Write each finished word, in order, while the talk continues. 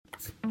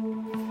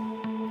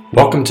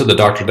Welcome to the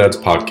Dr. Dad's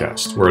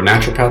podcast, where a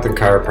naturopath and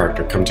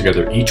chiropractor come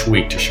together each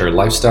week to share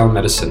lifestyle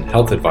medicine,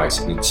 health advice,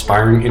 and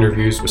inspiring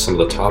interviews with some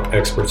of the top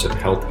experts in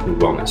health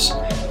and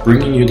wellness,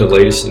 bringing you the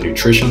latest in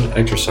nutrition,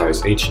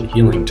 exercise, ancient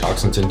healing,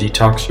 toxins and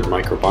detox, your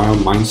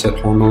microbiome, mindset,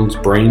 hormones,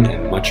 brain,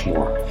 and much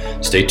more.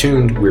 Stay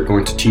tuned, we're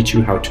going to teach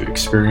you how to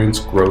experience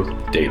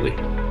growth daily.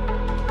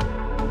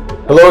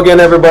 Hello again,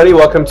 everybody.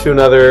 Welcome to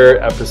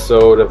another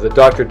episode of the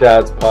Dr.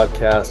 Dad's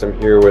podcast. I'm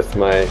here with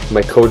my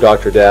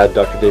co-Dr. Dad,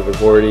 Dr. David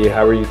Wardy.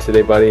 How are you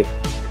today, buddy?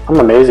 I'm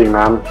amazing,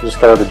 man.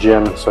 Just got out of the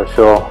gym, so I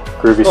feel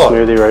groovy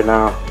smoothie right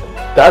now.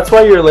 That's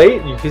why you're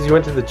late? Because you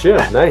went to the gym.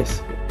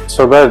 Nice.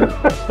 So, Ben,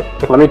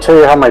 let me tell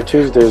you how my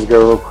Tuesdays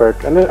go real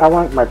quick. And I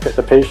want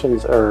the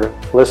patients, or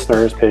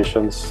listeners,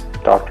 patients,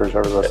 doctors,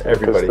 whoever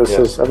listening,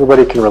 because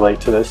everybody can relate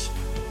to this.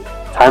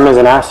 Time is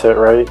an asset,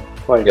 right?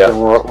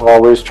 And we're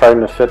always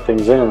trying to fit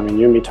things in. I mean,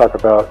 you and me talk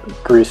about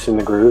greasing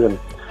the groove, and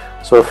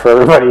so for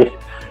everybody,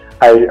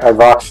 I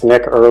voxed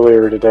Nick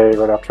earlier today,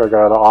 right after I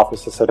got out of the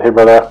office. I said, hey,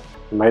 brother,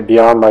 you might be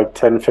on like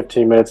 10,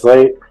 15 minutes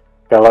late.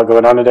 Got a lot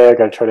going on today. I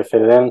got to try to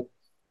fit it in.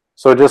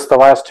 So just the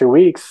last 2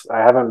 weeks, I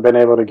haven't been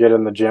able to get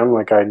in the gym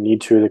like I need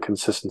to, the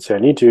consistency I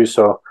need to.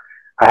 So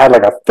I had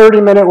like a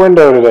 30-minute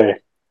window today.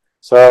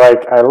 So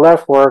I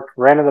left work,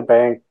 ran to the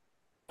bank,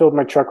 filled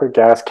my truck with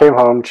gas, came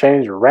home,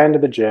 changed, ran to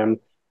the gym.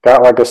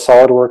 Got like a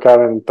solid workout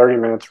in 30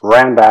 minutes,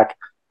 ran back.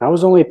 I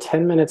was only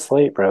 10 minutes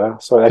late, brother.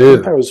 So I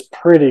think that was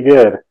pretty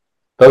good.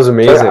 That was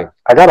amazing. So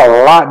I got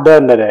a lot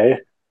done today.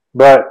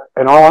 But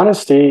in all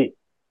honesty,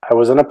 I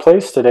was in a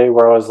place today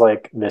where I was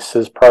like, this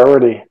is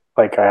priority.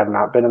 Like, I have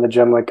not been in the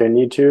gym like I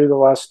need to the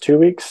last 2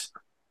 weeks.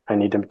 I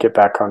need to get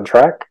back on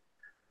track.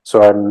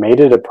 So I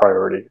made it a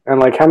priority. And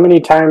like, how many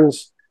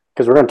times,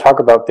 because we're going to talk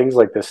about things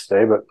like this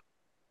today, but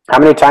how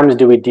many times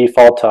do we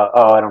default to,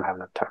 oh, I don't have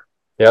enough time?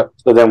 Yep.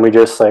 So then we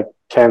just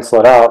cancel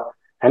it out.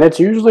 And it's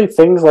usually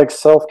things like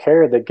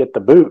self-care that get the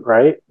boot,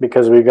 right?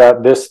 Because we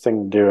got this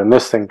thing to do, and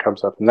this thing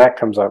comes up, and that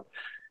comes up.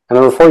 And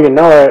then before you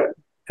know it,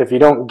 if you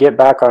don't get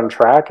back on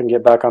track and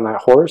get back on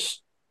that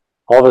horse,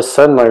 all of a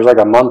sudden there's like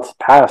a month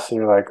pass, and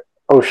you're like,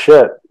 oh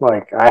shit,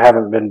 I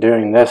haven't been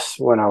doing this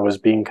when I was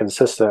being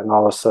consistent, and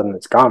all of a sudden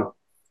it's gone.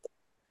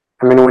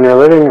 I mean, when you're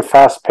living a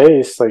fast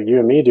pace like you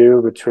and me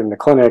do between the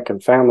clinic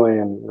and family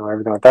and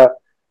everything like that,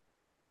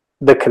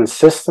 the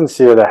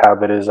consistency of the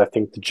habit is, I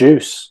think, the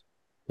juice.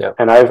 Yeah.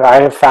 And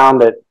I have found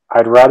that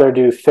I'd rather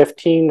do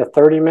 15 to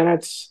 30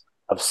 minutes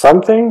of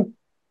something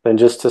than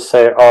just to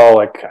say,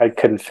 I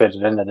couldn't fit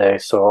it in today,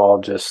 so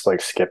I'll just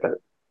skip it.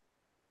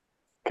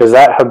 Because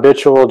that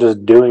habitual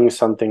just doing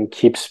something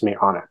keeps me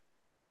on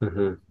it.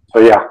 Mm-hmm. So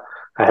yeah,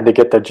 I had to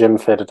get the gym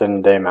fitted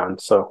in today, man.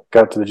 So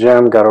got to the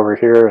gym, got over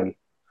here, and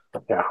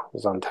yeah, it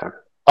was on time.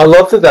 I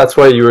love that that's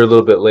why you were a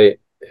little bit late.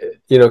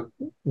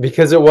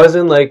 Because it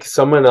wasn't like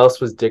someone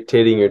else was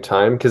dictating your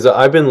time. Because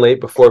I've been late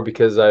before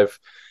because I've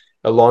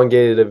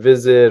elongated a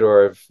visit,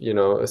 or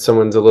if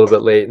someone's a little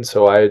bit late, and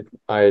so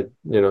I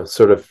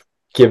sort of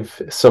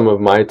give some of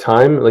my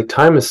time.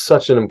 Time is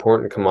such an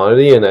important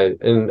commodity, and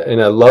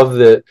I love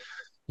that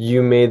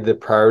you made the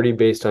priority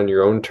based on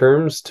your own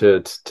terms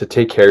to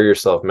take care of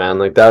yourself, man.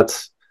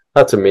 That's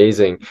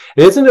amazing.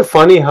 And isn't it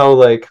funny how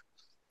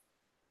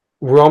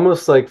we're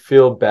almost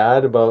feel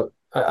bad about,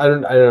 I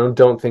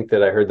don't think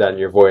that I heard that in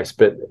your voice,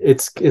 but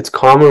it's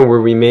common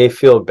where we may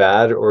feel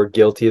bad or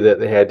guilty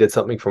that, hey, I did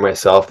something for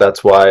myself,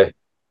 that's why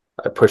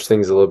I push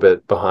things a little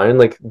bit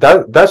behind.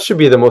 That should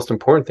be the most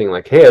important thing.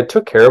 Hey, I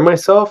took care of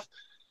myself,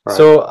 right.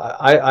 So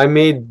I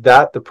made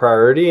that the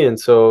priority, and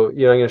so I'm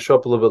going to show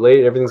up a little bit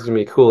late. Everything's going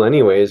to be cool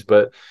anyways,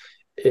 but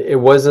it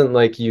wasn't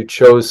like you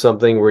chose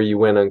something where you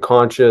went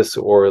unconscious,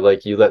 or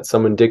you let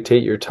someone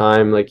dictate your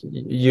time.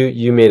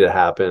 You made it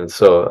happen.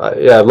 So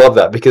I love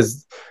that,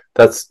 because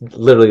that's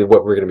literally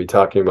what we're going to be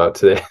talking about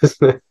today,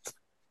 isn't it?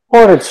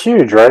 Well, it's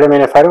huge, right? I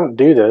mean, if I don't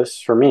do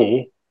this, for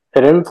me,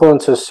 it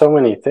influences so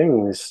many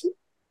things,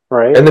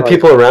 right? And the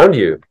people around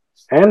you.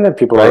 And the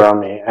people around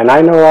me. And I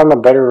know I'm a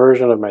better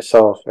version of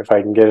myself if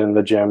I can get in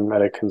the gym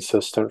at a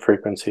consistent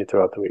frequency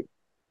throughout the week.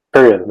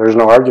 Period. There's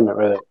no argument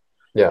with it.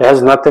 Yeah. It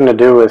has nothing to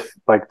do with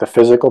the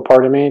physical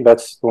part of me.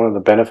 That's one of the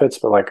benefits,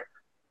 but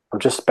I'm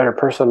just a better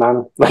person,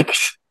 man.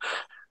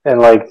 And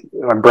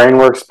my brain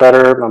works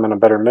better. I'm in a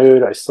better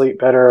mood. I sleep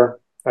better.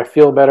 I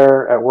feel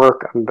better at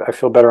work. I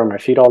feel better on my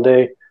feet all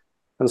day.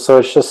 And so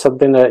it's just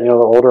something that, the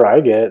older I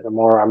get, the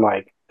more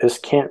I'm this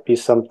can't be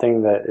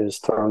something that is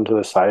thrown to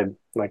the side.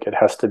 It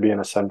has to be an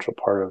essential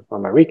part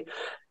of my week.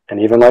 And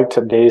even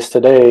today's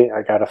today,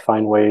 I got to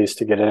find ways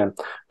to get it in.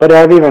 But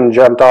I've even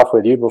jumped off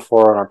with you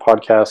before on our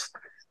podcast,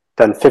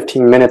 done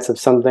 15 minutes of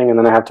something, and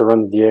then I have to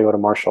run the Diego to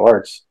martial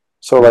arts.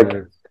 So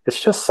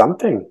it's just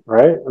something,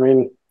 right? I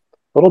mean,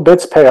 little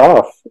bits pay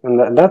off,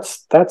 and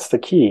that's the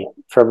key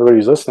for everybody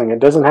who's listening. It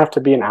doesn't have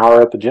to be an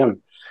hour at the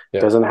gym. Yeah.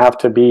 It doesn't have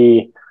to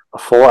be a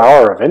full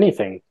hour of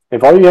anything.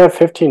 If all you have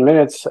 15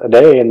 minutes a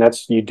day, and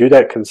you do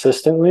that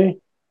consistently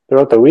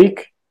throughout the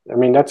week, I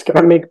mean, that's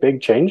going to make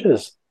big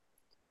changes.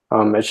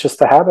 It's just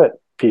the habit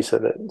piece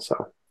of it.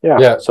 So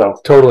Yeah. So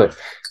totally.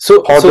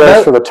 So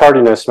apologize for the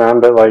tardiness, man,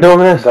 but like, no,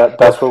 man,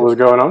 that's what was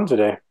going on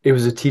today. It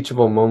was a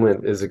teachable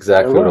moment is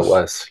exactly what it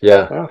was.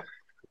 Yeah.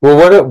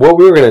 Well, what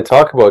we were going to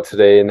talk about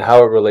today and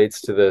how it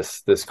relates to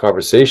this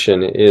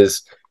conversation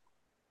is,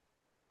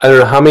 I don't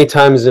know how many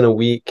times in a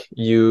week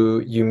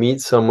you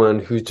meet someone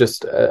who's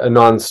just a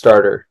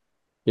non-starter.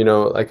 You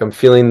know, like I'm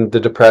feeling the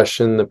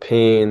depression, the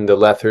pain, the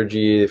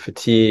lethargy, the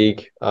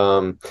fatigue,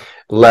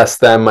 less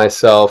than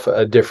myself,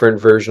 a different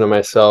version of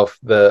myself,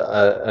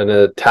 an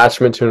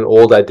attachment to an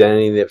old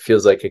identity that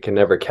feels like it can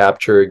never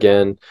capture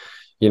again.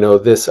 You know,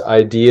 this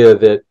idea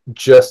that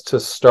just to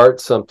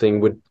start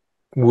something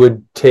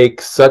would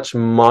take such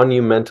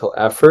monumental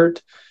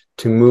effort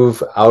to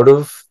move out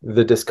of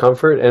the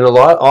discomfort. And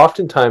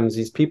oftentimes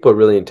these people are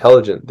really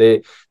intelligent.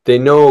 They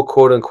know,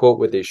 quote unquote,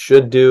 what they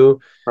should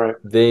do. Right.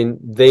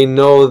 They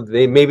know,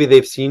 maybe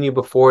they've seen you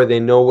before. They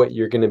know what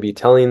you're going to be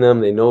telling them.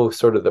 They know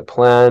sort of the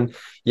plan.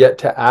 Yet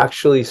to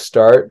actually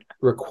start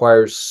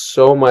requires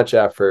so much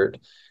effort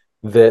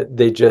that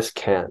they just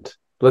can't.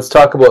 Let's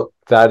talk about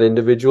that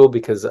individual,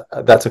 because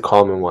that's a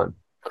common one.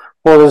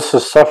 Well, this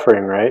is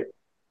suffering, right?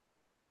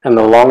 And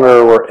the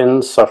longer we're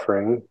in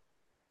suffering,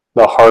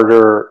 the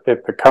harder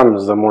it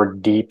becomes, the more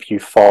deep you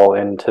fall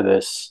into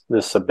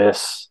this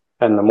abyss,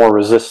 and the more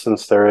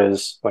resistance there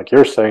is, like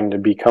you're saying, to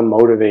become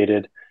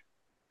motivated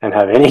and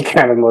have any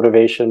kind of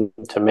motivation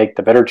to make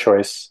the better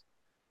choice,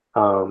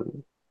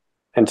 and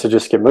to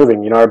just get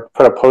moving. You know, I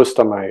put a post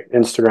on my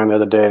Instagram the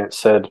other day, and it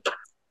said,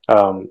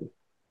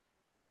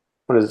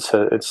 what does it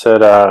say? It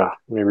said, let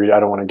me read. I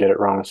don't want to get it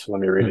wrong, so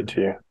let me read it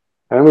to you.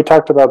 And we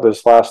talked about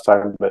this last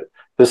time, but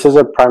this is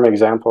a prime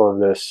example of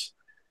this.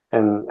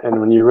 And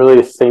when you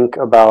really think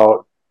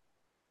about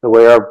the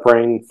way our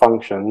brain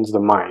functions, the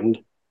mind,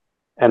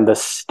 and the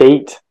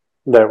state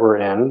that we're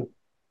in,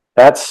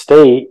 that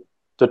state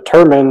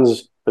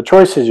determines the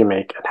choices you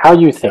make and how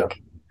you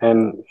think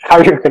and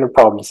how you're going to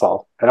problem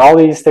solve. And all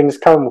these things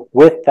come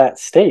with that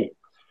state.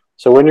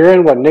 So when you're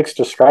in what Nick's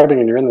describing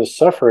and you're in this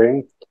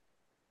suffering,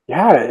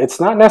 it's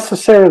not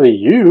necessarily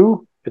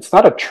you. It's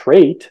not a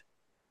trait.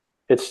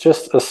 It's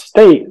just a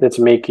state that's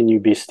making you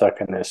be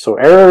stuck in this. So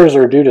errors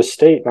are due to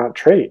state, not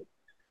trait.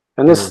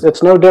 And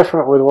it's no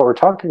different with what we're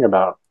talking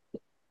about.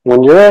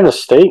 When you're in a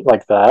state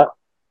like that,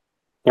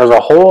 there's a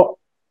whole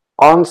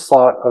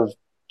onslaught of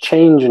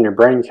change in your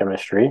brain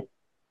chemistry.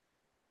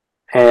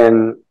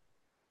 And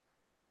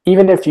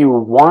even if you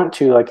want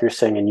to, like you're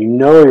saying, and you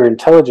know you're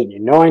intelligent, you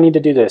know I need to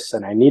do this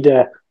and I need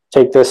to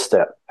take this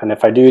step. And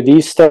if I do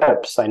these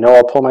steps, I know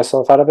I'll pull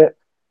myself out of it.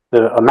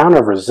 The amount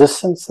of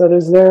resistance that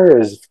is there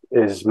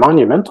is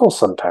monumental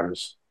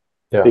sometimes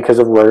because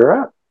of where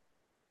you're at.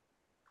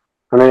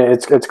 I mean,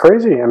 it's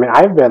crazy. I mean,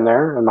 I've been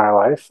there in my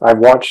life. I've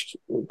watched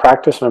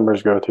practice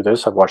members go through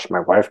this. I've watched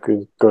my wife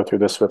go through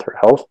this with her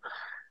health.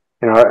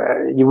 You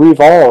know, we've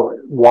all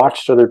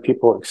watched other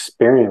people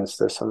experience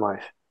this in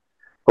life.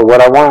 But what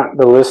I want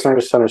the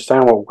listeners to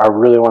understand, what I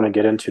really want to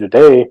get into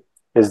today,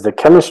 is the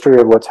chemistry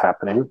of what's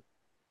happening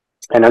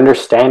and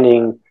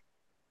understanding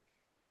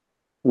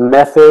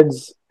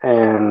methods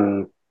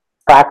and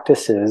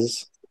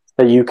practices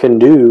that you can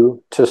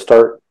do to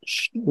start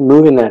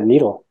moving that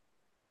needle,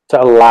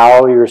 to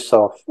allow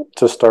yourself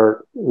to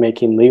start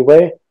making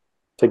leeway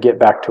to get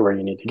back to where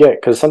you need to get.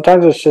 Because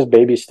sometimes it's just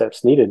baby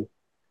steps needed.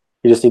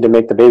 You just need to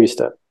make the baby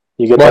step.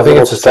 You get I think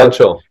it's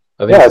essential.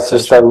 It's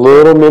just that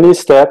little mini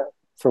step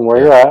from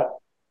where you're at,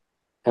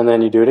 and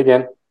then you do it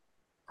again.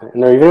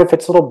 And even if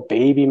it's little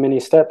baby mini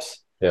steps.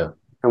 Yeah.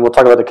 And we'll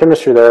talk about the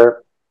chemistry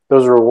there.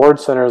 Those reward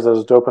centers,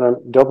 those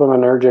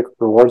dopaminergic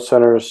reward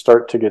centers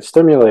start to get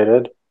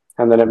stimulated,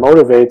 and then it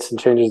motivates and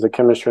changes the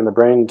chemistry in the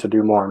brain to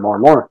do more and more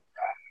and more.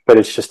 But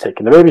it's just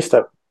taking the baby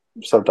step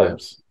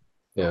sometimes.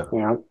 Yeah. You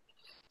know?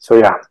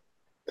 So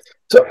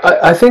So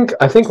I think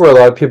where a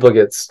lot of people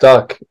get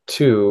stuck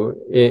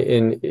too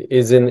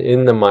is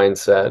in the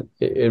mindset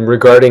in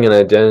regarding an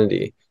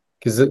identity,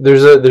 because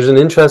there's an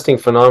interesting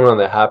phenomenon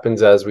that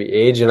happens as we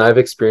age, and I've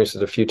experienced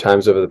it a few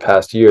times over the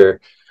past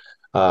year,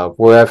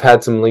 where I've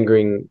had some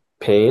lingering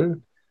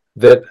pain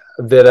that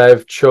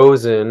I've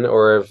chosen,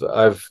 or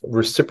I've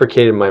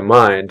reciprocated in my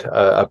mind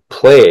a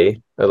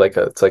play,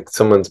 it's like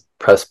someone's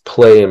pressed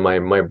play in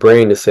my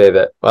brain to say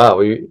that, wow,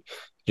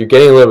 you're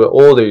getting a little bit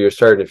older, you're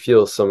starting to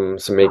feel some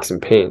aches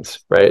and pains,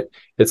 right?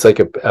 It's like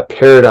a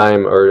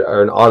paradigm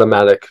or an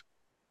automatic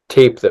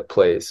tape that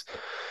plays.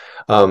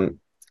 And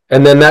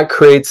then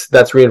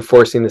that's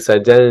reinforcing this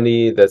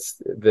identity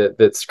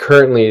that's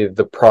currently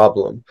the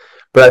problem.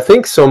 But I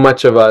think so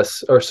much of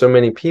us, or so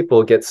many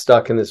people, get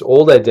stuck in this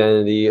old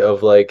identity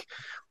of like,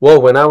 well,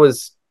 when I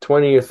was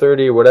 20 or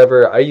 30 or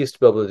whatever, I used to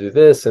be able to do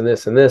this and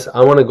this and this.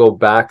 I want to go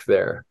back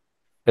there.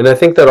 And I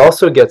think that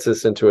also gets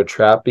us into a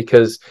trap,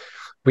 because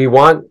we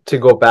want to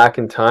go back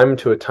in time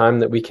to a time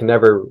that we can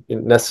never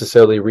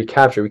necessarily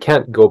recapture. We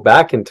can't go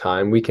back in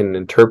time. We can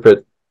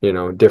interpret,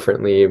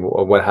 differently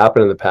what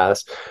happened in the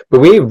past,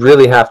 but we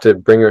really have to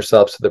bring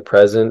ourselves to the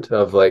present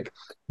of like,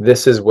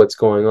 this is what's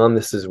going on.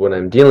 This is what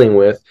I'm dealing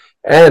with.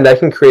 And I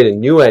can create a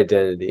new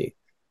identity.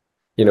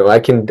 I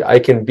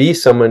can be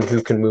someone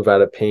who can move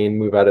out of pain,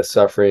 move out of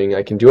suffering.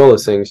 I can do all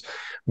those things,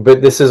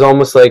 but this is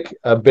almost like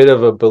a bit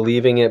of a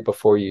believing it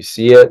before you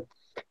see it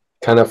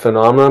kind of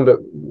phenomenon. But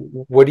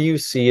what do you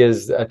see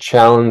as a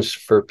challenge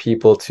for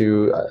people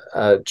to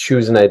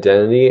choose an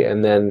identity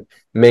and then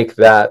make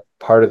that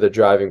part of the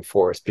driving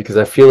force? Because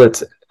I feel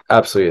it's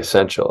absolutely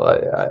essential.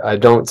 I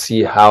don't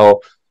see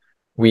how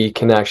we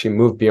can actually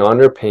move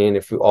beyond our pain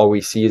if all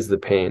we see is the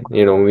pain.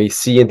 When we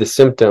see the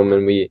symptom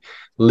and we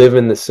live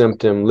in the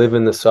symptom, live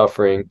in the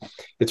suffering,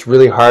 it's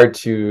really hard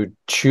to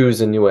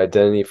choose a new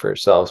identity for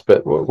ourselves.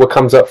 But what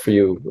comes up for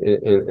you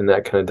in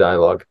that kind of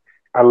dialogue?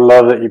 I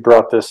love that you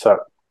brought this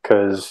up,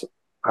 because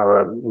I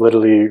was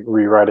literally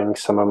rewriting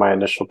some of my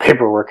initial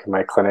paperwork in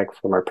my clinic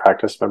for my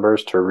practice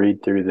members to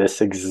read through this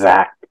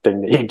exact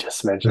thing that you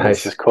just mentioned.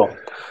 Nice. This is cool.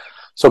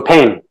 So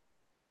pain.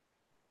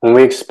 When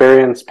we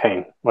experience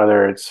pain,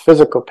 whether it's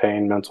physical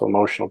pain, mental,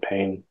 emotional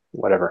pain,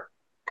 whatever,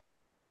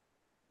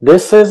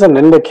 this is an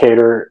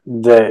indicator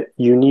that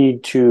you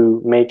need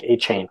to make a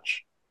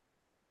change.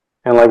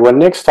 And like what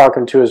Nick's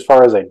talking to as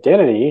far as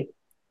identity,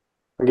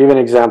 I'll give you an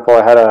example.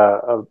 I had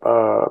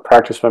a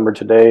practice member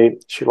today.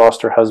 She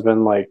lost her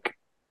husband, like,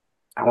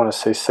 I want to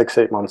say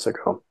 6-8 months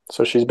ago.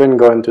 So she's been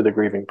going through the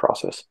grieving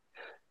process.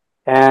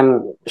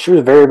 And she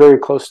was very, very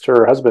close to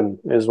her husband.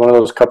 Is one of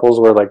those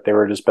couples where like they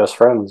were just best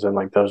friends, and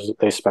like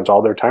they spent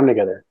all their time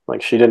together.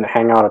 Like she didn't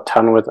hang out a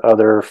ton with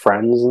other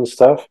friends and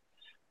stuff.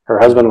 Her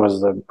husband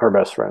was her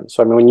best friend.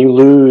 So I mean, when you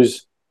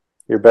lose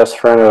your best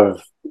friend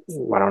of,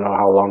 I don't know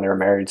how long they were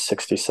married,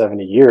 60,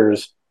 70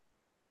 years,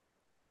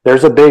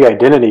 there's a big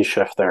identity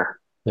shift there.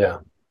 Yeah.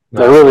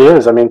 There really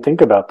is. I mean, think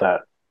about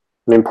that.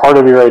 I mean, part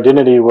of your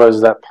identity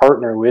was that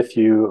partner with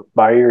you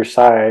by your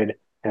side,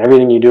 and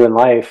everything you do in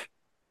life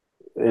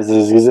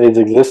is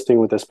existing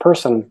with this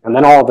person, and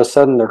then all of a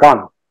sudden they're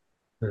gone.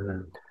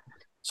 Mm-hmm.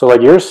 So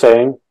like you're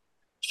saying,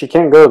 she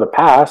can't go to the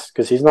past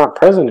because he's not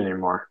present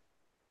anymore.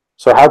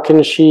 So how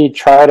can she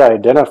try to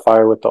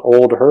identify with the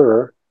old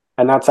her?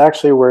 And that's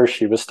actually where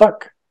she was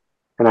stuck.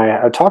 And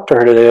I talked to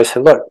her today. I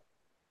said, look,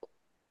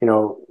 we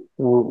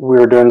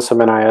were doing some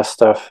NIS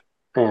stuff,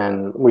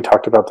 and we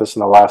talked about this in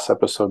the last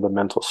episode, the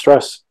mental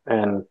stress,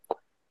 and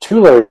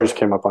 2 layers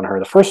came up on her.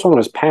 The first one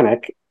was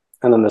panic,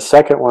 and then the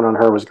second one on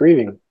her was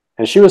grieving.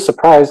 And she was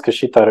surprised because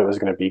she thought it was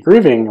going to be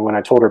grieving. And when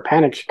I told her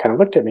panic, she kind of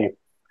looked at me.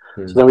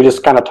 Mm-hmm. So then we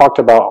just kind of talked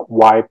about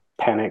why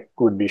panic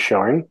would be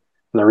showing.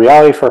 And the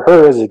reality for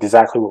her is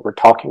exactly what we're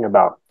talking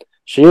about.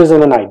 She is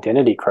in an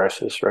identity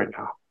crisis right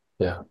now.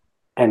 Yeah.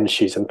 And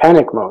she's in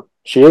panic mode.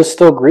 She is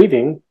still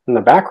grieving in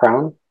the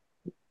background,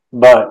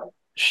 but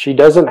she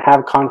doesn't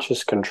have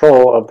conscious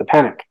control of the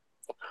panic.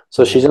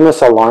 So she's in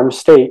this alarm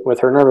state with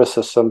her nervous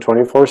system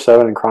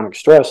 24/7 in chronic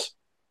stress.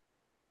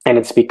 And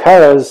it's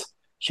because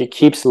she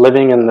keeps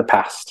living in the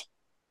past.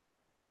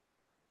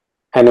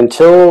 And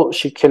until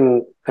she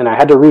can, and I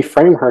had to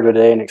reframe her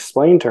today and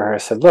explain to her, I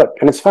said, look,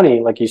 and it's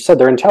funny, like you said,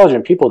 they're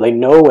intelligent people. They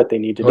know what they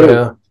need to do.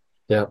 Yeah.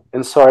 Yeah.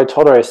 And so I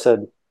told her, I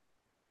said,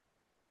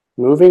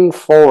 moving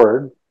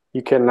forward,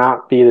 you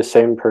cannot be the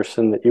same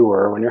person that you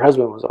were when your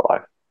husband was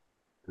alive.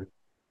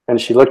 And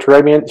she looked me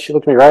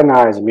right in the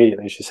eyes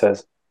immediately. She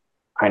says,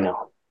 I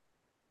know.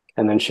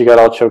 And then she got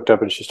all choked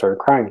up and she started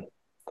crying.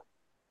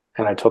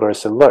 And I told her, I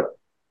said, look,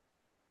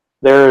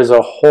 there is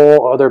a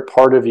whole other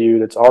part of you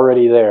that's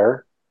already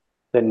there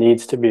that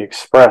needs to be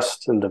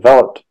expressed and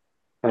developed.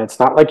 And it's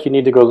not like you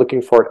need to go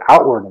looking for it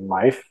outward in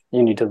life.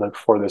 You need to look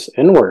for this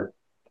inward.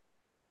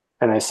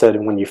 And I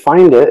said, when you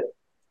find it,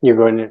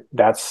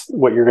 that's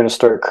what you're going to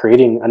start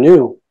creating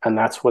anew. And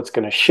that's what's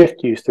going to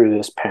shift you through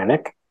this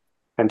panic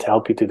and to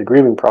help you through the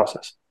grieving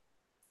process.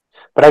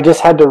 But I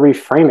just had to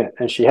reframe it,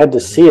 and she had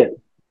to see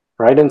it,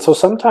 right? And so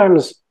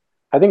sometimes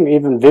I think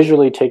even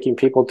visually taking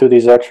people through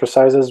these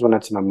exercises when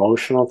it's an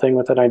emotional thing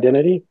with an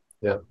identity,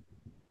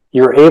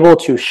 you're able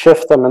to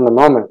shift them in the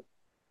moment.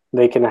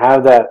 They can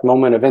have that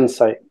moment of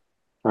insight,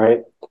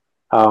 right?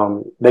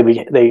 They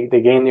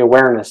gain the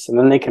awareness, and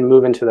then they can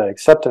move into that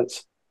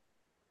acceptance,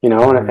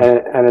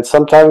 and it's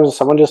sometimes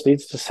someone just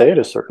needs to say it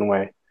a certain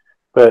way.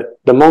 But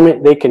the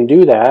moment they can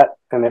do that,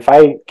 and if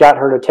I got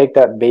her to take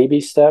that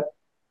baby step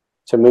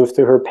to move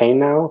through her pain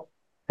now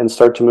and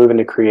start to move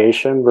into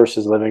creation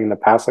versus living in the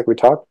past like we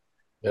talked,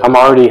 I'm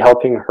already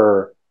helping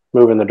her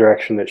move in the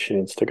direction that she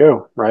needs to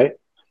go, right?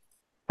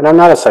 And I'm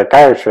not a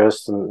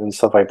psychiatrist and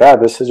stuff like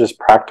that. This is just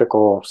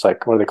practical what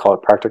do they call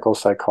it? Practical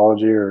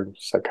psychology or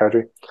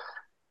psychiatry.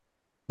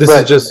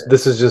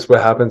 This is just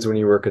what happens when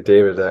you work with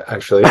David,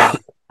 actually.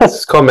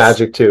 It's called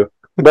magic too.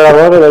 But I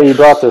love it that you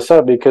brought this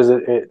up, because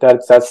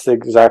that's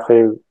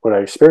exactly what I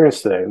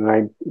experienced today.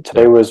 And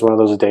today was one of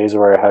those days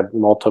where I had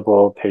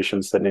multiple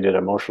patients that needed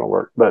emotional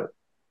work. But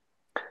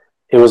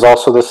it was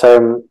also the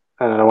same,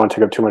 and I don't want to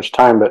take up too much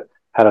time, but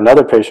had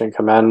another patient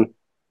come in,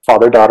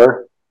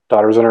 father-daughter.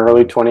 Daughter's in her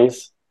early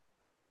 20s.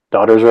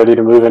 Daughter's ready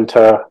to move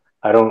into,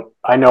 I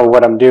know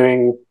what I'm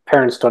doing.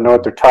 Parents don't know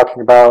what they're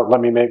talking about. Let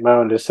me make my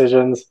own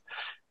decisions.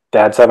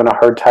 Dad's having a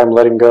hard time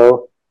letting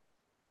go,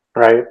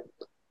 right?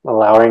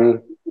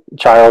 Allowing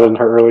child in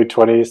her early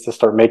 20s to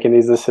start making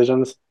these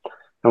decisions.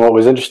 And what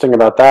was interesting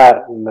about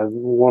that, and the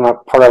one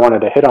part I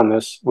wanted to hit on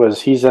this,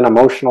 was he's in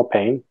emotional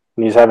pain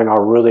and he's having a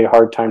really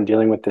hard time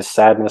dealing with this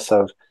sadness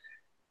of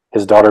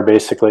his daughter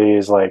basically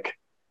is like,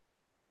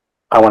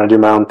 I want to do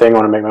my own thing. I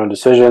want to make my own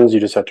decisions. You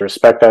just have to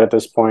respect that at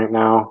this point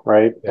now,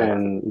 right? Yeah.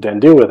 And then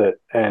deal with it.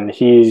 And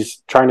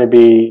he's trying to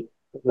be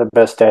the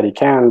best dad he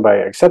can by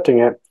accepting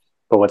it.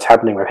 But what's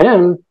happening with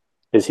him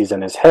is he's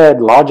in his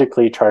head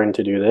logically trying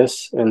to do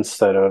this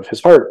instead of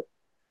his heart.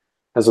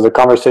 And so the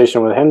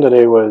conversation with him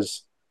today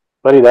was,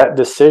 buddy, that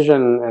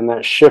decision and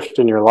that shift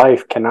in your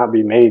life cannot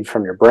be made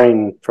from your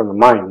brain, from the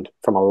mind,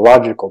 from a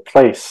logical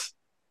place.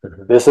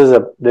 Mm-hmm.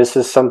 This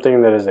is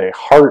something that is a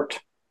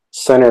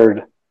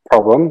heart-centered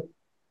problem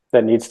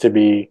that needs to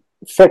be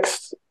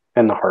fixed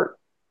in the heart.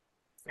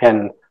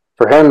 And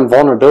for him,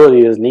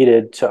 vulnerability is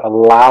needed to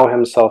allow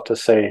himself to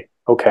say,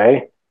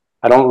 okay,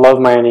 I don't love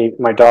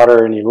my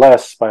daughter any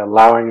less by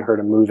allowing her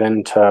to move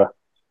into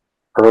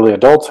early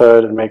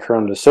adulthood and make her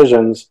own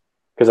decisions.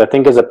 Because I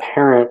think as a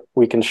parent,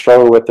 we can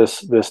struggle with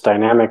this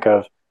dynamic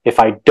of, if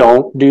I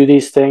don't do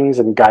these things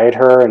and guide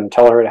her and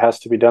tell her it has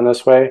to be done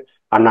this way,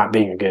 I'm not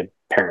being a good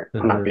parent.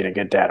 Mm-hmm. I'm not being a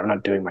good dad. I'm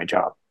not doing my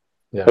job.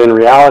 Yeah. But in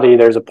reality,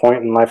 there's a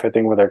point in life, I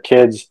think, with our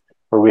kids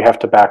where we have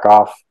to back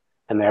off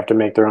and they have to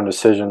make their own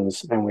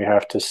decisions, and we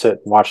have to sit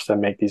and watch them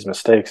make these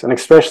mistakes. And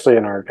especially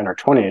in our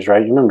 20s,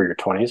 right? You remember your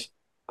 20s.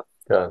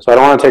 Yeah. So I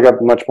don't want to take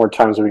up much more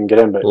time so we can get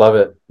in, but love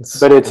it.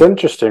 But it's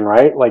interesting,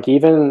 right? Like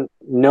even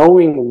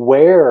knowing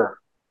where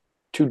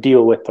to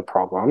deal with the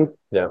problem,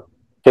 yeah,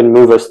 can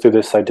move us through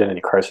this identity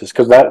crisis.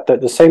 Because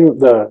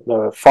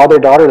the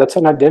father-daughter, that's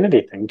an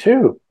identity thing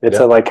too. It's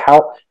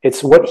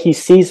it's what he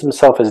sees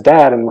himself as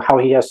dad and how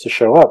he has to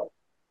show up.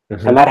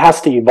 Mm-hmm. And that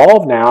has to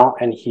evolve now,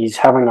 and he's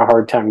having a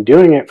hard time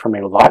doing it from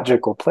a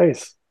logical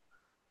place.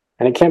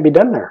 And it can't be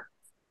done there.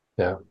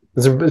 Yeah.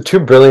 There's two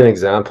brilliant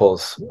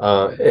examples.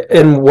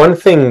 And one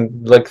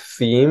thing, like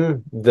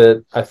theme,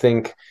 that I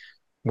think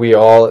we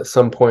all at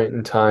some point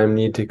in time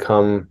need to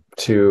come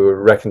to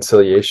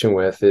reconciliation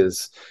with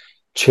is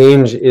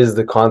change is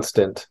the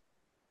constant.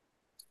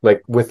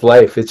 Like with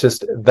life, it's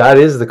just, that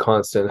is the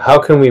constant. How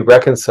can we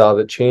reconcile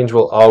that change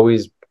will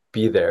always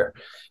be there?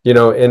 You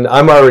know, and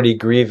I'm already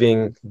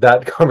grieving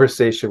that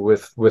conversation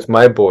with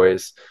my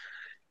boys,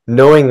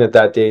 knowing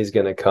that day is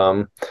going to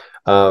come.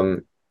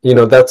 You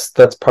know,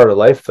 that's part of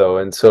life though.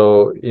 And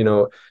so, you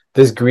know,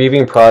 this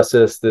grieving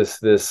process,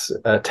 this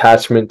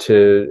attachment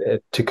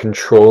to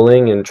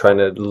controlling and trying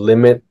to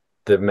limit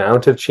the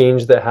amount of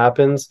change that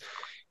happens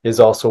is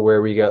also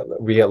where we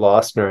get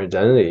lost in our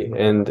identity.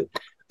 And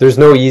there's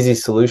no easy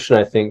solution,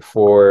 I think,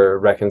 for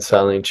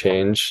reconciling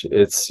change.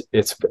 It's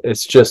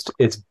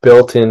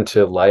built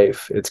into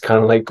life. It's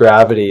kind of like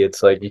gravity.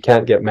 It's like you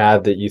can't get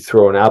mad that you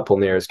throw an apple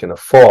in the air, it's going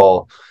to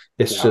fall.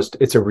 It's just,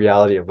 it's a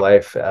reality of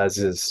life, as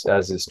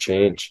is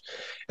change.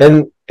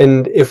 And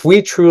if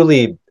we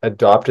truly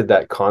adopted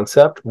that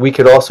concept, we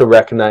could also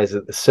recognize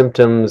that the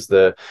symptoms,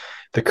 the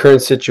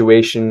current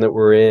situation that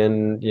we're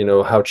in, you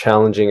know, how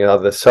challenging,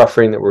 the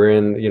suffering that we're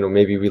in, you know,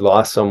 maybe we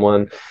lost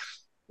someone,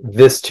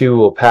 this too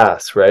will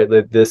pass, right?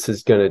 That this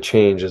is going to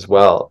change as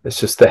well. It's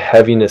just the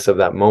heaviness of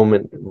that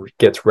moment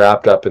gets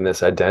wrapped up in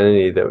this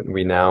identity that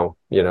we now,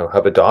 you know,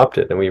 have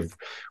adopted, and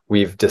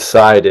we've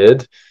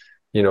decided,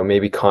 you know,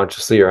 maybe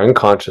consciously or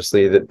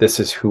unconsciously, that this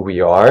is who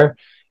we are,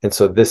 and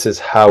so this is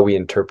how we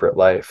interpret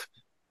life,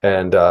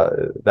 and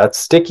that's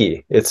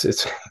sticky.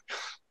 It's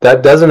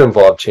that doesn't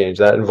involve change.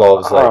 That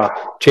involves like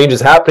change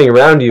is happening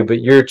around you,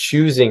 but you're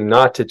choosing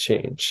not to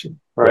change,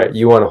 right?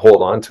 You want to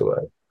hold on to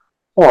it.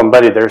 Well, and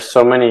buddy, there's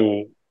so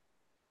many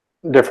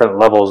different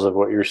levels of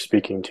what you're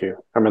speaking to.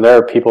 I mean, there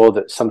are people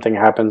that something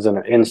happens in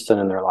an instant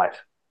in their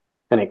life,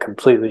 and it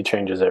completely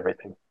changes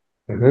everything.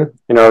 Mm-hmm.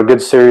 You know, a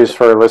good series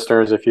for our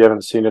listeners, if you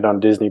haven't seen it on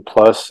Disney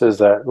Plus, is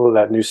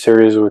that new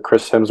series with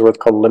Chris Hemsworth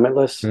called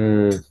Limitless.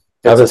 I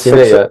haven't seen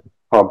it yet.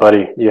 Oh,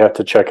 buddy, you have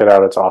to check it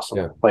out. It's awesome.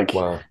 Yeah. Like,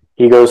 wow.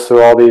 He goes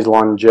through all these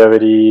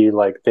longevity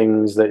like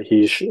things that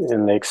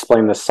and they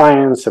explain the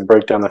science and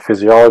break down the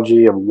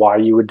physiology of why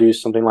you would do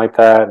something like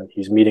that. And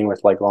he's meeting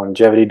with like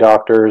longevity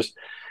doctors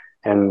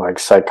and like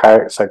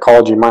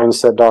psychology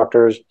mindset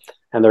doctors,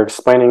 and they're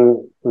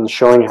explaining and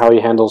showing how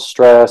he handles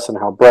stress and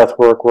how breath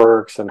work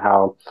works and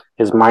how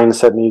his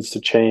mindset needs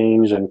to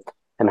change and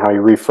how he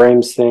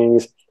reframes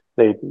things.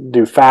 They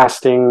do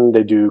fasting,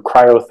 they do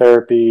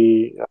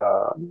cryotherapy,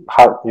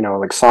 hot, you know,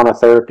 like sauna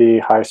therapy,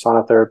 high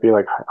sauna therapy,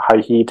 like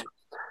high heat.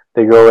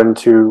 They go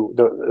into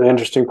the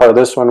interesting part of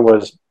this one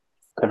was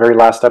the very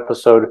last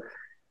episode.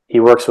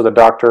 He works with a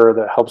doctor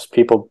that helps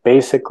people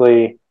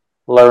basically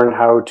learn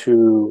how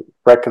to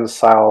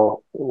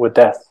reconcile with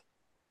death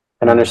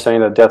and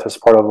understanding that death is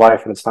part of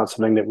life, and it's not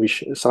something that we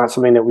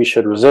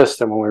should resist.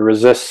 And when we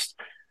resist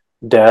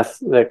death,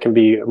 that can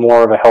be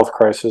more of a health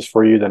crisis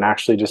for you than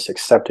actually just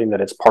accepting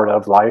that it's part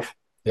of life.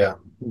 Yeah.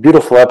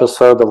 Beautiful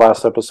episode, the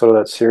last episode of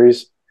that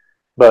series.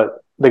 But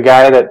the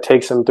guy that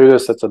takes him through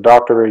this, that's a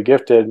doctor, very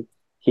gifted,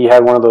 he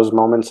had one of those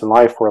moments in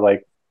life where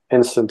like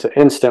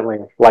instantly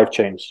life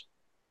changed.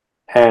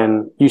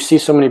 And you see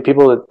so many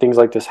people that things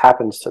like this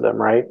happens to them,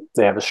 right?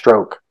 They have a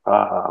stroke.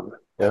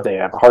 Yeah. They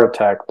have a heart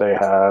attack, they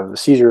have a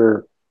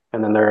seizure,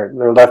 and then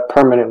they're left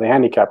permanently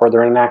handicapped, or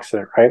they're in an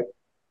accident, right?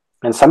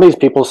 And some of these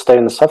people stay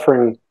in the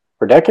suffering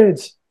for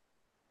decades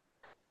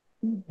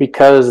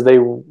because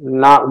they're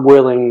not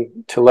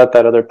willing to let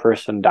that other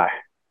person die,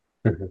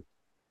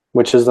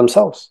 which is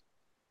themselves.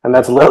 And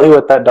that's literally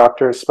what that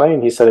doctor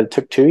explained. He said it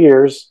took 2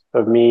 years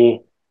of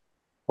me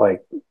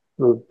like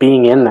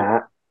being in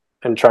that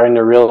and trying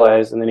to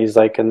realize. And then he's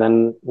like, and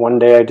then one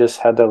day I just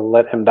had to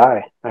let him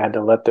die. I had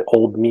to let the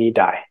old me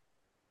die.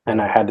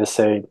 And I had to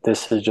say,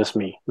 this is just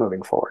me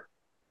moving forward.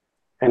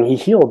 And he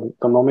healed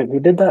the moment he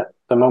did that,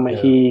 the moment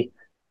he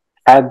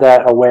had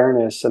that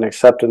awareness and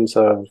acceptance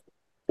of,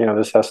 you know,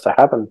 this has to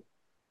happen.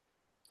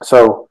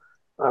 So,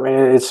 I mean,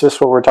 it's just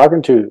what we're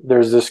talking to.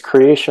 There's this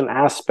creation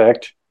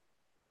aspect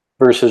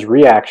versus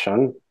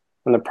reaction.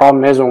 And the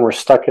problem is when we're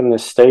stuck in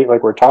this state,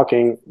 like we're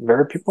talking,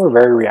 people are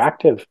very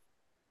reactive,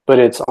 but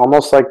it's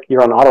almost like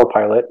you're on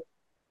autopilot.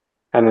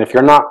 And if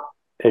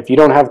you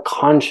don't have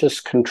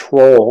conscious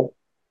control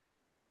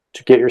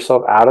to get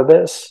yourself out of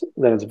this,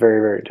 then it's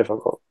very, very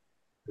difficult.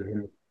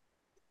 Mm-hmm.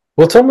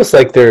 Well, it's almost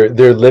like they're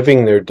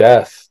living their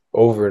death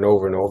over and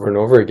over and over and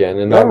over again,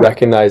 and not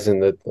recognizing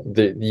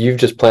that you've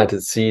just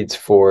planted seeds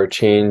for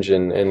change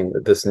and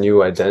this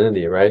new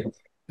identity, right?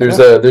 There's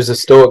a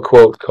Stoic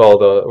quote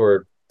called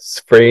or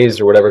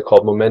phrase or whatever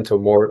called memento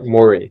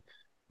mori,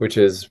 which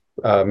is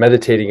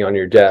meditating on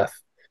your death,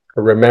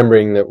 or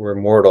remembering that we're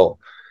mortal.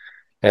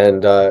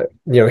 And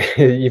you know,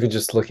 even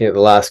just looking at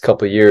the last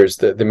couple of years,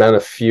 the amount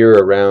of fear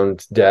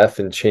around death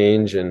and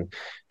change and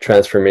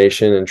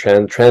transformation and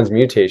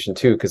transmutation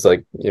too, because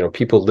like, you know,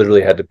 people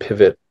literally had to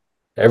pivot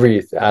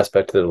every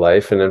aspect of their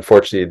life, and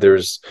unfortunately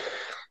there's,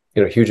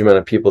 you know, a huge amount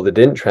of people that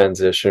didn't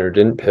transition or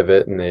didn't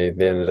pivot, and they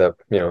ended up,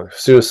 you know,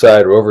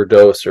 suicide or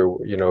overdose, or,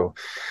 you know,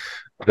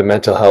 the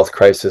mental health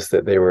crisis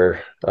that they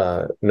were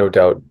no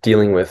doubt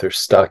dealing with or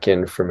stuck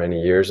in for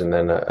many years, and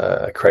then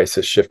a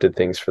crisis shifted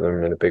things for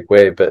them in a big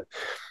way. But,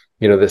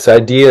 you know, this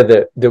idea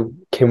that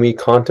can we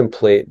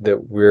contemplate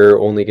that we're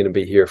only going to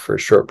be here for a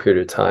short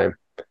period of time,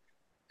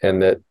 and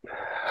that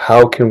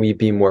how can we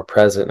be more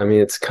present? I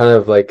mean, it's kind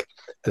of like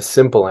the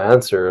simple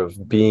answer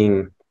of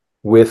being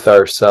with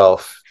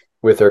ourself,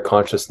 with our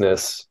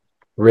consciousness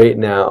right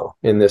now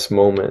in this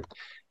moment.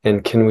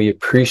 And can we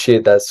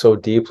appreciate that so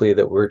deeply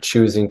that we're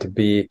choosing to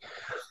be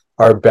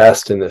our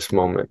best in this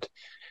moment?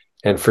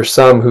 And for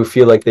some who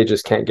feel like they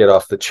just can't get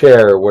off the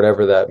chair, or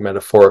whatever that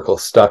metaphorical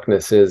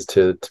stuckness is,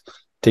 to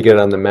get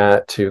on the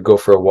mat, to go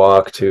for a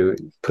walk, to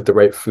put the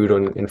right food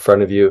in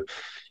front of you,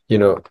 you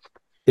know,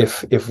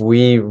 if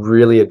we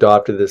really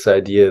adopted this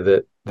idea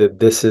that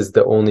this is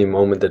the only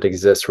moment that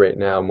exists right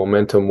now,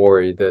 memento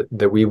mori,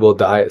 that we will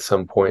die at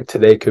some point,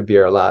 today could be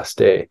our last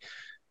day,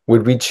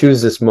 would we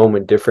choose this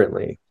moment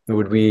differently?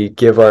 Would we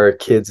give our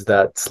kids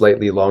that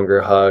slightly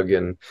longer hug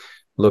and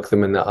look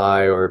them in the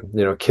eye, or,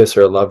 you know, kiss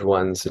our loved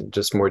ones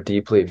just more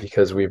deeply,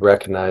 because we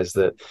recognize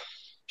that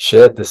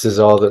shit, this is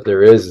all that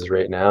there is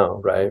right now,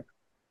 right?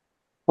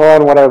 Well,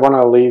 and what I want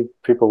to leave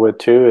people with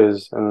too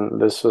is,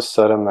 and this was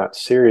said in that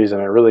series,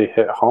 and it really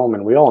hit home,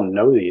 and we all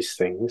know these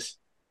things,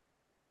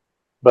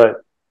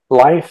 but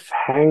life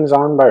hangs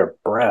on by a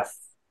breath.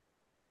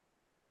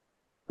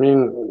 I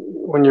mean,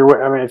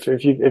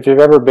 if you've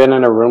ever been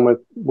in a room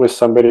with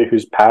somebody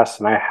who's passed,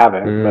 and I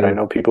haven't, but I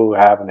know people who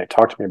have, and they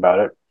talk to me about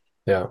it.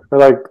 Yeah, they're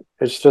like,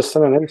 it's just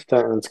in an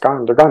instant, and it's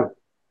gone. They're gone,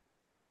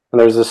 and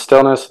there's this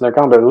stillness, and they're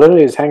gone. But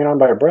literally, it's hanging on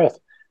by a breath.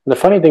 And the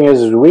funny thing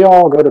is we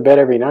all go to bed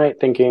every night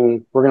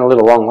thinking we're going to live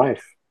a long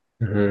life,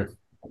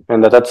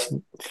 and that's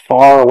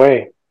far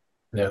away.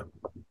 Yeah,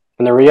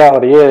 and the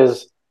reality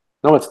is,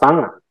 no, it's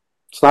not.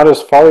 It's not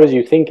as far as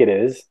you think it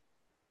is.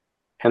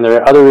 And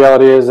the other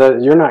reality is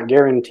that you're not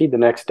guaranteed the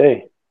next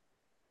day.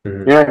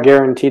 You're not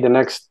guaranteed the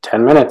next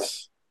 10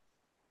 minutes.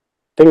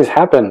 Things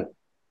happen.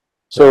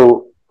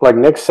 So, like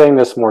Nick's saying,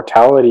 this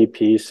mortality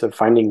piece of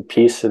finding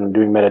peace and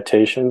doing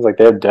meditations, like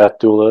they have death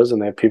doulas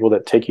and they have people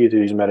that take you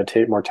through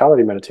these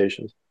mortality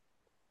meditations,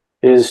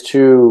 is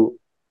to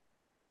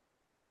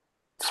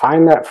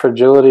find that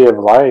fragility of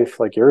life,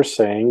 like you're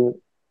saying,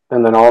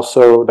 and then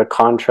also the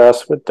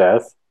contrast with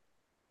death.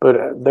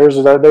 But there's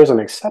an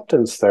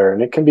acceptance there,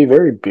 and it can be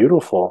very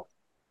beautiful.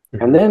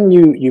 And then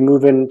you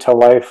move into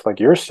life, like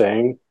you're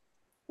saying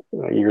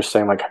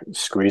like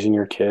squeezing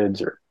your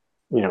kids, or,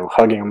 you know,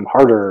 hugging them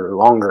harder or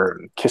longer,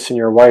 and kissing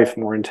your wife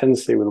more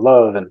intensely with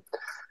love, and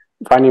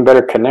finding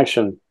better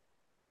connection.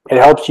 It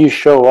helps you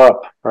show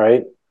up,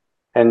 right?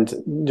 And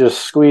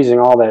just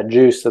squeezing all that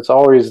juice that's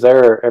always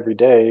there every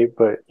day,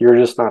 but you're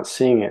just not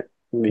seeing it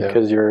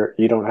because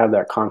you don't have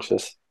that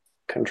conscious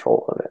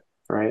control of it,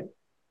 right?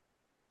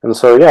 And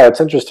so, yeah,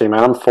 it's interesting,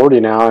 man. I'm 40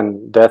 now,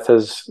 and death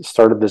has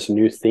started this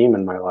new theme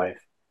in my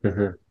life.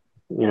 You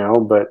know,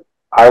 but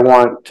I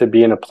want to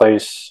be in a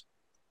place,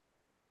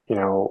 you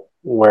know,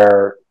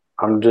 where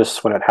I'm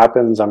just, when it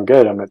happens, I'm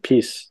good. I'm at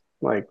peace.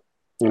 Like,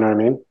 you know what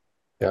I mean?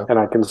 Yeah. And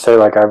I can say,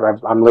 like,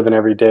 I'm living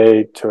every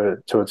day to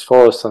its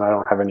fullest, and I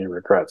don't have any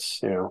regrets,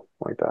 you know,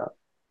 like that.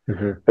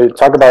 But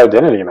talk about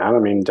identity, man. I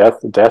mean, death.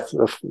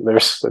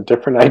 There's a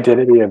different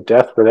identity of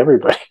death with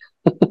everybody.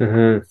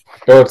 Mm-hmm.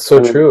 Oh, it's so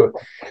I mean, true.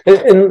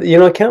 And you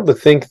know, I can't but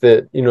think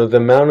that, you know, the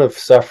amount of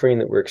suffering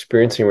that we're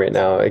experiencing right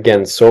now,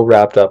 again, so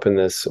wrapped up in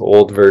this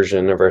old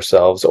version of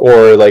ourselves,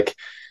 or like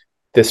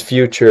this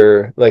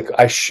future, like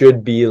I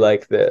should be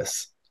like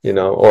this, you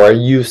know, or I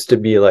used to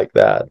be like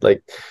that,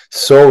 like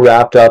so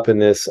wrapped up in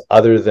this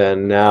other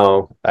than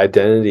now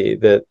identity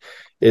that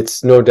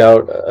it's no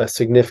doubt a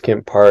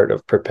significant part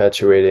of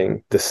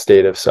perpetuating the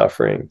state of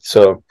suffering.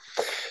 So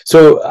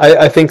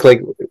I think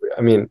like,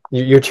 I mean,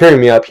 you're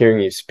tearing me up hearing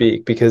you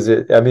speak, because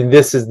I mean,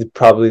 this is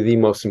probably the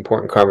most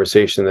important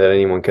conversation that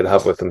anyone could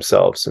have with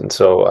themselves. And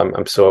so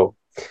I'm so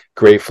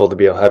grateful to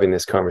be having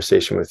this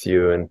conversation with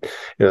you. And,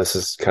 you know, this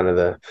is kind of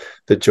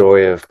the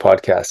joy of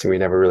podcasting. We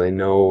never really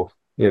know,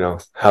 you know,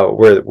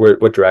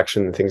 what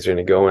direction things are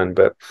going to go in.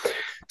 But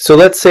so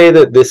let's say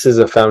that this is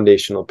a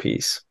foundational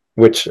piece,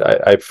 which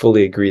I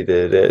fully agree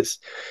that it is.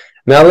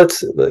 Now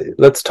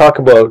let's talk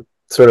about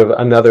sort of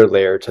another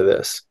layer to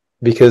this,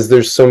 because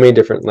there's so many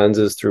different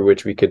lenses through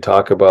which we could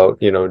talk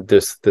about, you know,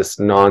 this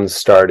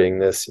non-starting,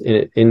 this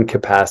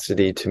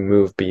incapacity to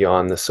move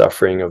beyond the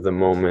suffering of the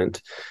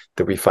moment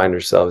that we find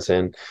ourselves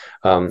in.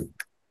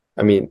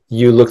 I mean,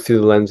 you look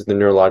through the lens of the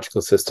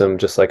neurological system,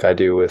 just like I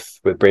do with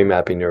brain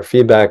mapping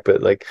neurofeedback,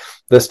 but like,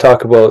 let's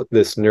talk about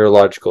this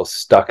neurological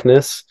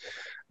stuckness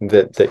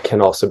that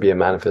can also be a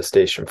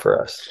manifestation for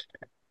us.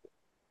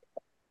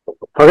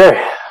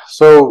 okay,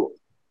 so,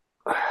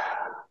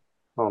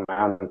 oh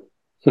man.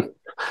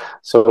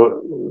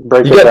 So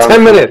break You it got down.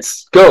 10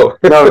 minutes. Go.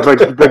 No,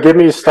 but give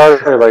me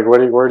started. Like,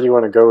 where do you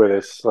want to go with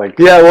this? Like,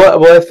 Yeah,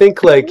 well, I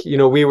think, like, you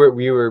know, we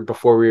were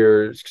before we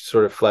were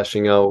sort of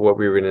fleshing out what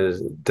we were going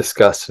to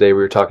discuss today.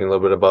 We were talking a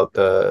little bit about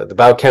the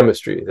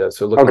biochemistry.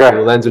 So looking through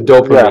the lens of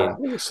dopamine.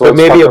 Yeah. So but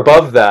maybe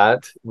above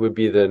that would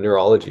be the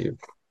neurology.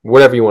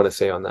 Whatever you want to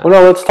say on that.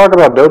 Well, no, let's talk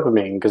about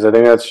dopamine, because I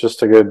think that's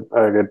just a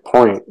good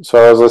point.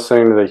 So I was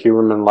listening to the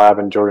Huberman Lab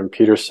and Jordan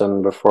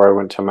Peterson before I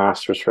went to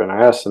Masters for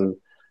NIS, and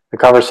the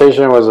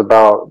conversation was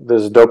about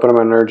this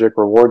dopaminergic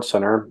reward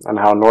center and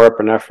how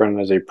norepinephrine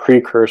is a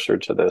precursor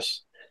to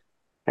this.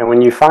 And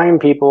when you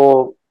find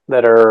people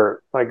that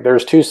are like,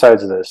 there's two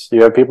sides of this.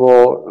 You have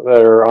people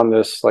that are on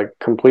this like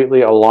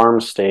completely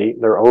alarm state.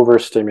 They're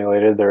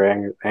overstimulated.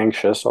 They're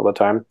anxious all the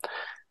time.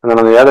 And then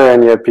on the other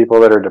end, you have people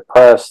that are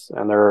depressed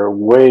and they're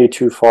way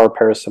too far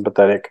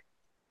parasympathetic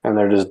and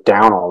they're just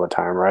down all the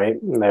time,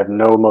 right? And they have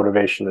no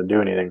motivation to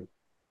do anything.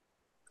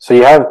 So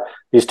you have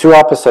these two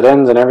opposite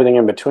ends and everything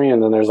in between.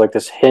 And then there's like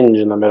this hinge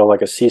in the middle,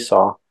 like a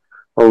seesaw,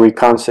 where we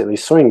constantly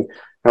swing.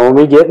 And when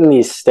we get in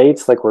these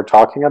states like we're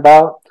talking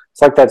about,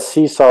 it's like that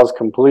seesaw is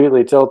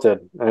completely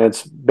tilted and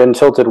it's been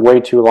tilted way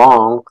too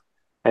long.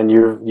 And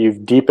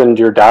you've deepened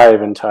your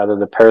dive into either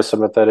the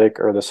parasympathetic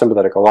or the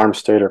sympathetic alarm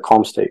state or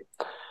calm state.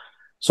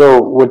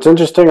 So what's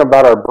interesting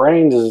about our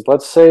brains is,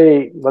 let's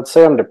say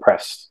I'm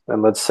depressed,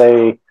 and let's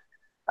say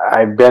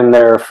I've been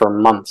there for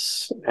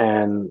months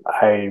and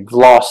I've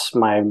lost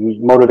my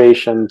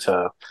motivation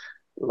to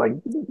like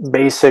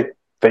basic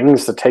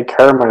things to take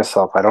care of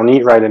myself. I don't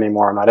eat right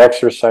anymore. I'm not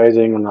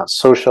exercising. I'm not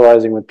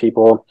socializing with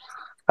people.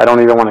 I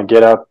don't even want to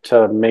get up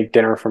to make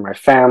dinner for my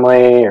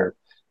family. Or,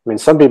 I mean,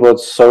 some people,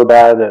 it's so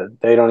bad that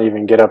they don't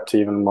even get up to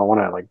even want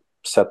to like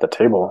set the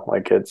table.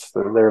 Like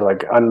they're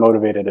like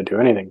unmotivated to do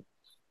anything.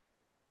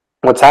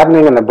 What's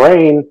happening in the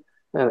brain,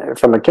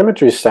 from a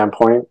chemistry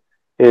standpoint,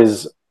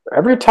 is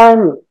every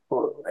time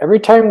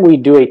we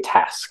do a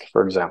task,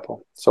 for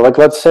example. So like,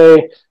 let's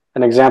say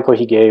an example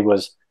he gave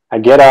was, I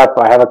get up,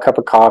 I have a cup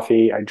of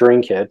coffee, I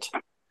drink it,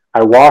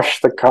 I wash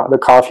the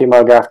coffee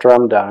mug after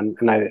I'm done,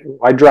 and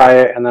I dry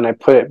it, and then I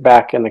put it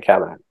back in the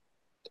cabinet.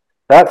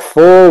 That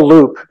full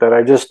loop that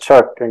I just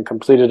took and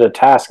completed a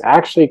task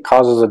actually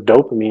causes a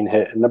dopamine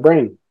hit in the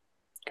brain.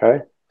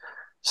 Okay.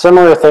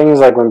 Similar things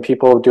like when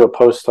people do a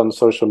post on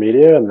social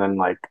media and then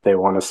like they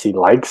want to see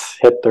likes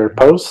hit their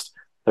post,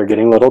 they're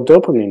getting little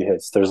dopamine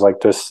hits. There's like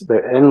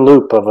the in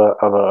loop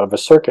of a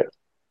circuit.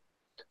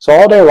 So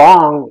all day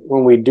long,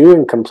 when we do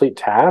incomplete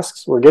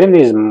tasks, we're getting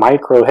these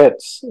micro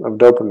hits of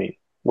dopamine,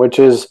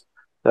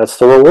 that's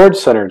the reward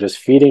center just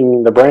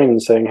feeding the brain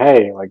saying,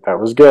 hey, like that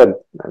was good.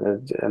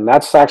 And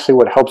that's actually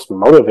what helps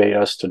motivate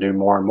us to do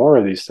more and more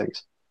of these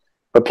things.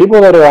 But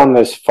people that are on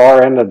this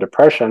far end of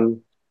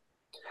depression,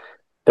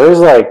 there's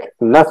like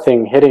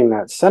nothing hitting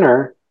that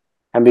center.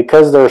 And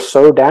because they're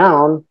so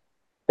down,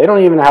 they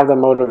don't even have the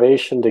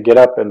motivation to get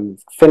up and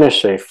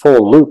finish a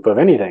full loop of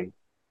anything.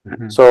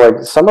 Mm-hmm. So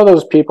like some of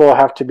those people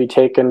have to be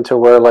taken to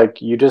where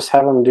like you just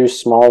have them do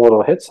small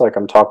little hits like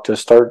I'm talking to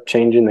start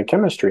changing the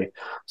chemistry.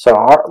 So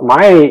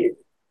my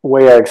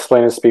way I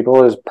explain this to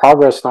people is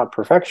progress, not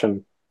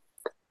perfection.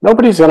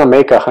 Nobody's going to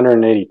make a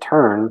 180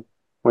 turn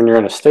when you're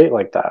in a state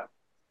like that.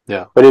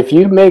 Yeah. But if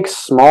you make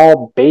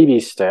small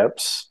baby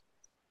steps,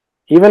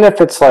 even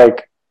if it's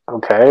like,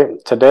 okay,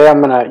 today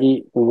I'm going to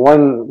eat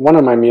one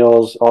of my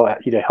meals, I'll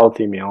eat a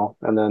healthy meal,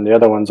 and then the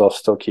other ones I'll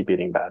still keep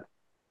eating bad.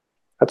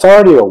 That's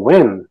already a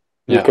win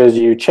because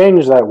you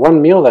change that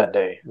one meal that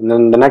day. And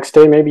then the next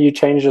day, maybe you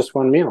change just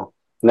one meal.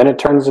 And then it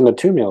turns into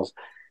two meals.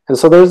 And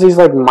so there's these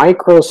like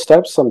micro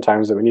steps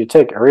sometimes that we need to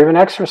take, or even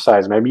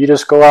exercise. Maybe you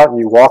just go out and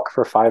you walk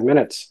for 5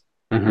 minutes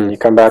and you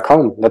come back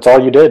home. That's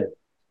all you did.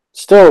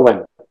 Still a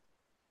win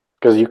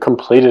because you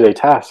completed a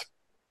task.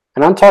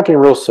 And I'm talking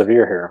real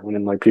severe here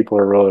when like people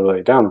are really,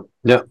 really down.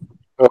 Yeah.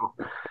 So,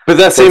 but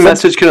that same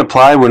message can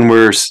apply when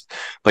we're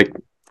like,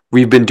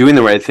 we've been doing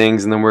the right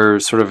things and then we're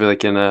sort of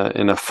like in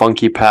a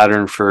funky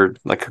pattern for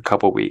like a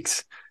couple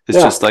weeks. It's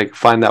just like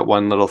find that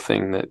one little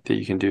thing that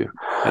you can do.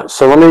 Yeah.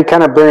 So let me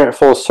kind of bring it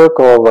full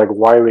circle of like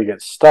why we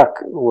get stuck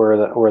where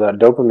that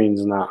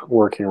dopamine's not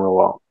working real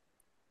well.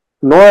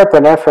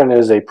 Norepinephrine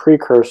is a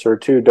precursor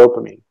to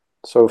dopamine.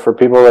 So for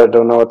people that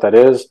don't know what that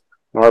is,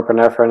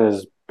 norepinephrine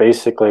is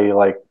basically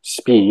like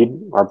speed.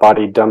 Our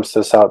body dumps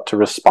this out to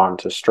respond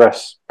to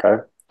stress.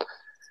 Okay.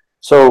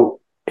 So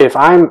if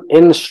I'm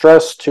in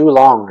stress too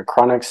long, a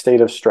chronic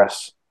state of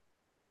stress,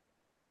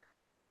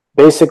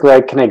 basically I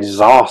can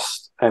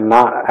exhaust and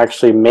not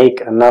actually make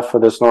enough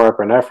of this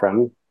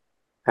norepinephrine,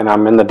 and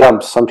I'm in the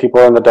dumps. Some people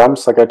are in the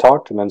dumps, like I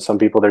talked, and then some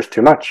people there's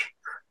too much.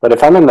 But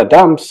if I'm in the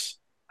dumps,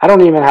 I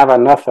don't even have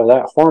enough of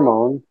that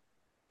hormone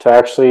to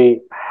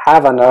actually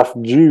have enough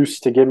juice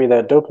to give me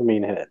that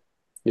dopamine hit.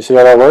 You see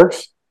how that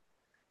works?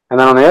 And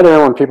then on the other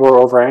end, when people are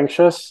over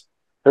anxious,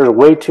 there's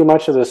way too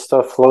much of this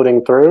stuff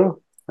floating through,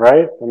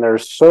 right? And they're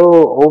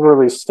so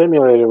overly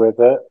stimulated with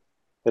it,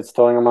 it's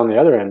throwing them on the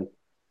other end.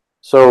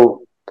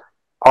 So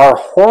our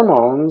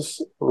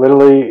hormones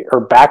literally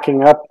are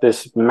backing up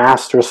this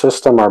master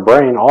system, our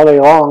brain, all day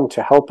long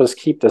to help us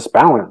keep this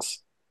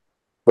balance.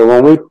 But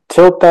when we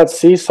tilt that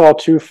seesaw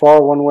too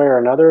far one way or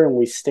another and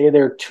we stay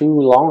there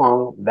too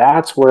long,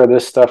 that's where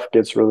this stuff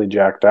gets really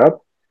jacked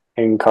up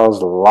and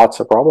cause lots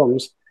of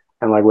problems.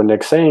 And like what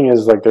Nick's saying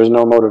is like there's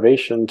no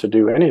motivation to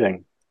do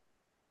anything.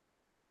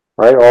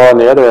 Right? Or on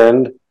the other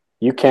end,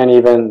 you can't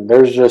even,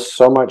 there's just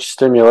so much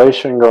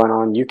stimulation going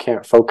on, you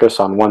can't focus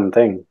on one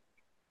thing.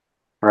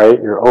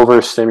 Right? You're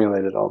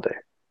overstimulated all day.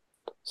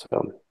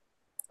 So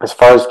as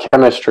far as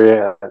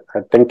chemistry, I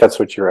think that's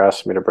what you were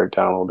asking me to break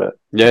down a little bit.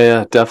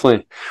 Yeah,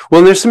 definitely. Well,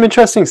 and there's some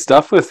interesting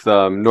stuff with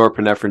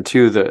norepinephrine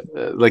too. That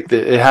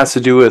it has to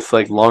do with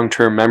like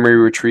long-term memory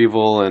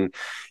retrieval, and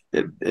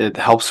it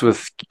helps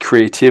with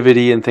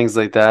creativity and things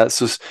like that.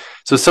 So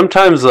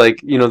sometimes,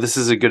 like, you know, this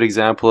is a good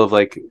example of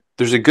like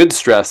there's a good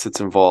stress that's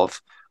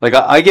involved. Like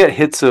I get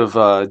hits of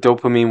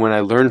dopamine when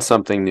I learn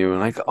something new, and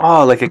like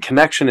like a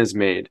connection is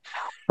made.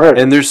 Right.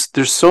 And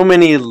there's so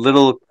many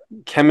little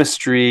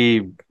chemistry,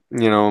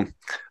 you know,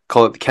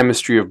 call it the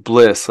chemistry of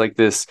bliss, like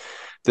this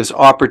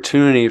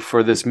opportunity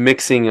for this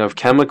mixing of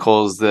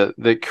chemicals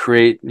that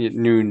create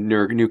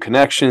new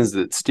connections,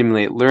 that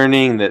stimulate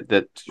learning,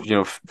 that you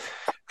know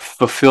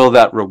fulfill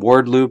that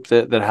reward loop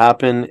that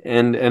happen.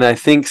 And I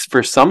think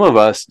for some of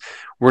us,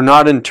 we're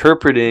not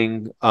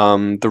interpreting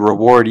the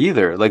reward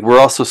either. Like we're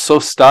also so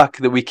stuck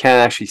that we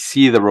can't actually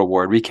see the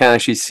reward. We can't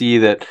actually see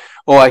that,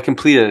 I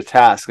completed a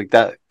task, like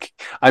that.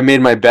 I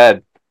made my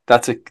bed.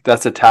 That's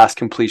a task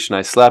completion.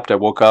 I slept, I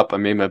woke up, I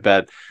made my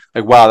bed.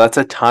 Like, wow, that's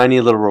a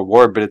tiny little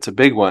reward, but it's a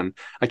big one.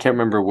 I can't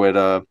remember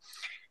what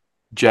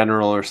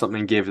general or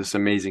something gave this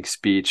amazing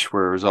speech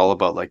where it was all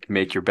about like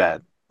make your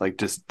bed, like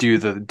just do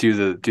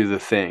the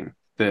thing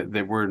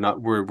that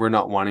we're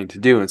not wanting to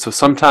do. And so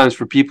sometimes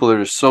for people that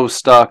are so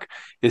stuck,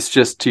 it's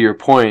just, to your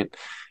point,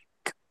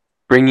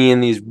 bringing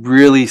in these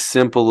really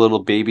simple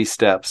little baby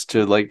steps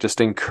to like just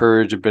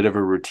encourage a bit of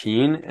a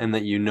routine, and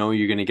that you know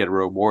you're going to get a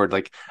reward.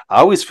 Like I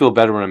always feel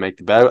better when I make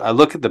the bed. I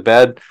look at the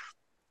bed,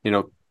 you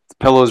know, the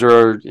pillows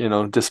are, you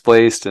know,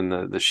 displaced and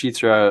the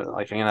sheets are out.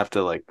 Like I'm going to have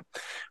to like,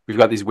 we've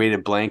got these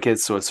weighted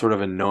blankets, so it's sort of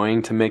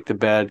annoying to make the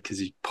bed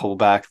because you pull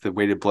back the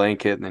weighted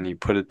blanket and then you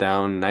put it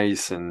down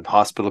nice, and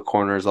hospital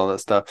corners, all that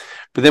stuff.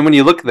 But then when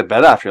you look at the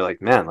bed after, you're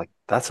like, man, like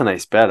that's a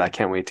nice bed. I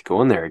can't wait to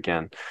go in there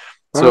again.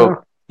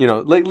 So, you know,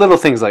 like little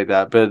things like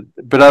that.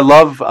 But I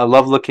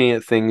love looking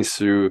at things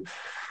through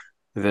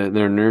their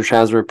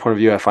neurotransmitter point of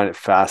view. I find it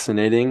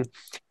fascinating.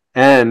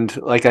 And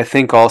like, I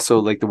think also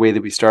like the way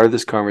that we started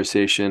this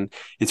conversation,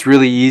 it's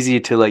really easy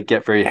to like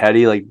get very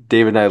heady. Like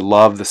David and I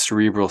love the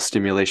cerebral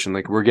stimulation.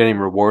 Like we're getting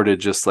rewarded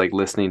just like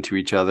listening to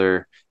each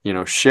other, you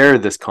know, share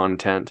this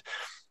content.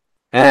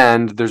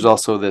 And there's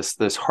also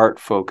this heart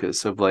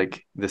focus of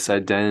like this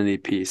identity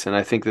piece. And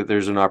I think that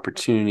there's an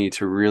opportunity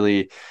to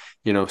really,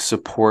 you know,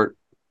 support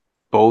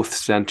both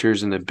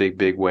centers in a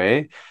big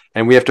way.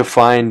 And we have to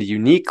find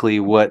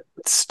uniquely what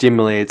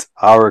stimulates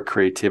our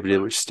creativity,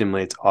 which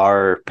stimulates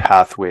our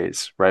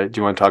pathways, right? Do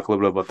you want to talk a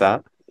little bit about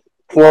that?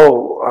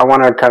 Well, I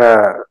want to kind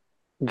of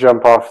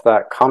jump off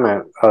that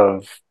comment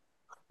of,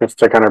 just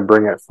to kind of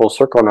bring it full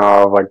circle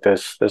now, of like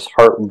this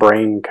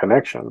heart-brain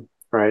connection,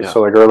 right? Yeah.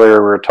 So like earlier we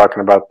were talking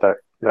about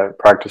that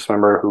practice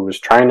member who was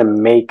trying to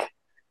make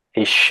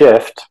a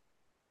shift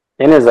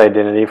in his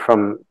identity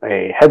from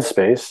a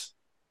headspace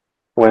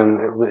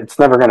when it's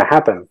never going to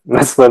happen. And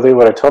that's literally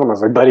what I told him. I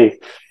was like, buddy,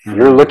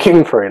 you're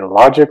looking for a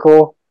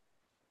logical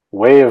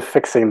way of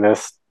fixing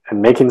this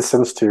and making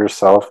sense to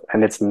yourself,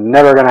 and it's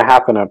never going to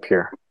happen up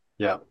here.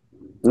 Yeah.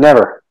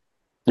 Never.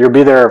 You'll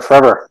be there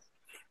forever.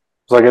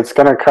 It's like it's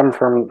going to come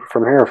from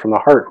here, from the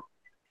heart.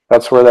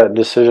 That's where that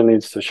decision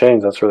needs to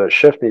change. That's where that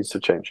shift needs to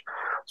change.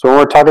 So when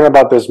we're talking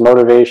about this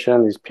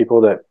motivation, these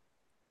people that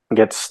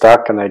get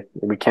stuck and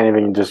we can't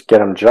even just get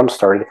them jump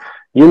started.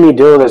 You and me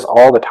deal with this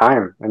all the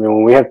time. I mean,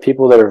 when we have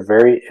people that are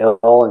very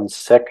ill and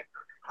sick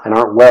and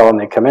aren't well, and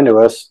they come into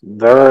us,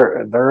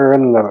 they're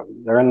in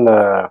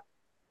the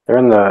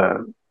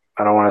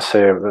I don't want to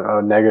say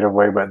a negative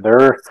way, but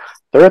they're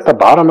at the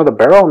bottom of the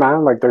barrel,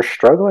 man. Like, they're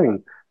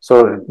struggling.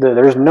 So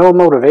there's no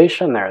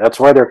motivation there. That's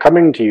why they're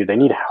coming to you. They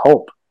need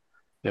help.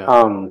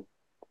 Yeah.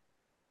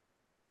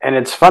 And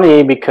it's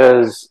funny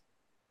because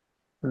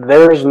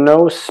there's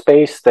no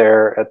space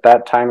there at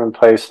that time and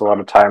place a lot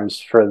of times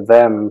for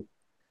them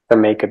to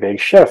make a big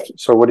shift.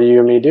 So what do you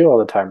and me do all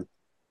the time?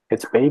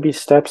 It's baby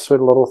steps with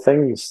little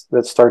things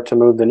that start to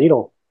move the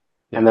needle.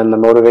 Yeah. And then the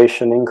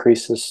motivation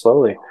increases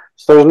slowly.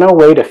 So there's no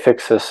way to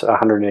fix this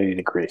 180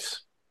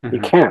 degrees. Mm-hmm.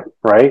 You can't,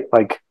 right?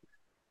 Like,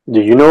 do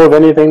you know of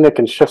anything that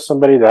can shift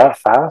somebody that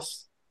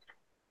fast?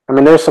 I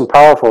mean, there's some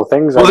powerful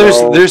things. Well,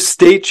 there's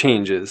state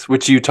changes,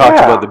 which you talked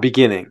about at the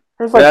beginning.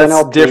 There's like that's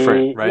NLP,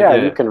 different, right? Yeah,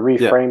 you can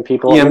reframe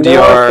people.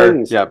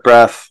 EMDR,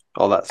 breath,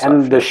 all that stuff.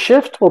 And the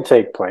shift will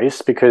take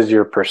place because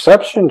your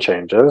perception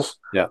changes.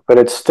 Yeah. But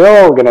it's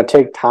still going to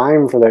take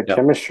time for that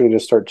chemistry to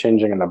start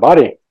changing in the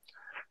body.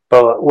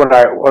 But what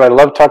I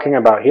love talking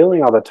about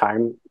healing all the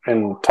time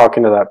and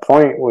talking to that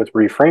point with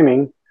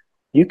reframing,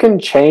 you can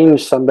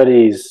change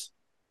somebody's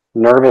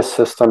nervous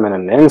system in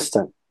an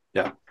instant.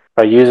 Yeah.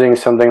 By using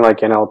something like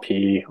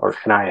NLP or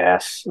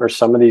NIS or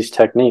some of these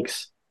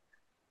techniques.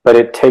 But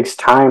it takes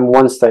time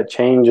once that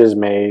change is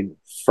made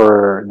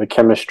for the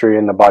chemistry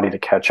in the body to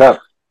catch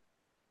up.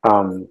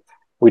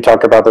 We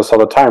talk about this all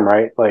the time,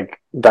 right?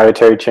 Like,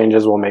 dietary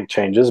changes will make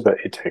changes, but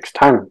it takes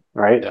time,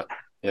 right? Yeah.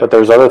 Yeah. But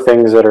there's other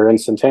things that are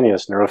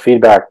instantaneous.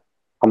 Neurofeedback,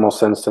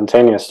 almost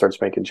instantaneous,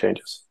 starts making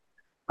changes.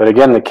 But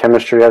again, the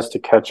chemistry has to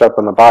catch up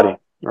in the body,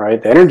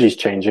 right? The energy's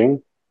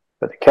changing,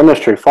 but the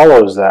chemistry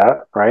follows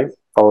that, right?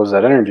 Follows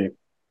that energy.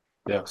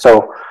 Yeah.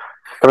 So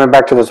coming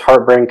back to this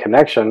heart-brain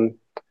connection,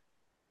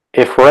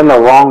 if we're in the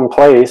wrong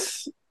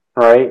place,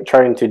 right,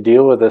 trying to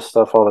deal with this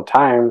stuff all the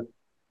time,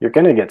 you're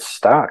going to get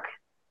stuck.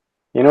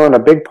 You know, and a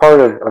big part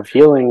of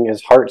healing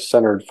is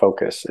heart-centered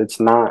focus. It's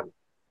not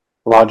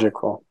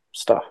logical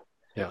stuff.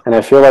 Yeah. And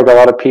I feel like a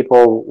lot of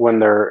people, when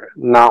they're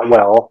not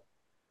well,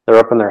 they're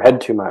up in their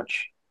head too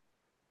much,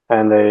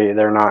 and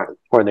they're not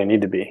where they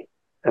need to be.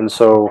 And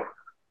so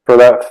for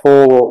that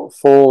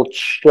full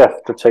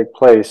shift to take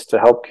place to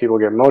help people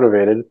get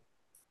motivated,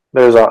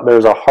 there's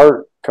a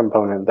heart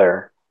component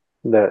there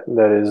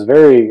that is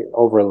very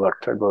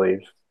overlooked, I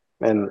believe,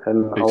 and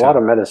a lot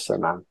of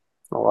medicine, man,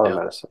 a lot of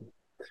medicine.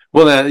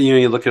 Well,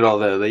 you look at all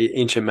the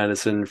ancient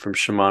medicine from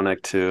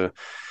shamanic to,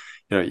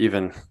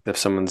 even if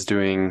someone's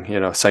doing,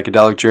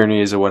 psychedelic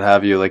journeys or what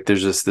have you, like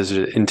there's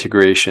an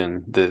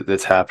integration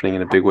that's happening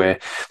in a big way.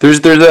 There's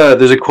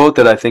a quote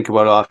that I think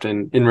about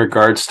often in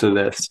regards to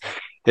this.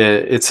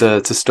 It's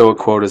a Stoic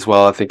quote as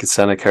well. I think it's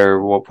Seneca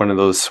or one of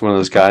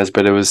those guys,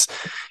 but is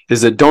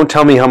that don't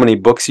tell me how many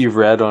books you've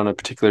read on a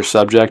particular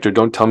subject, or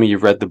don't tell me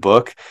you've read the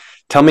book.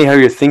 Tell me how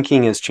your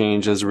thinking has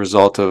changed as a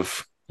result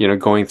of,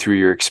 going through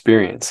your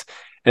experience.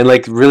 And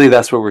like, really,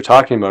 that's what we're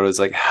talking about, is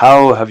like,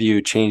 how have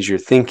you changed your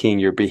thinking,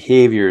 your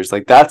behaviors?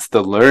 Like, that's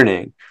the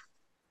learning.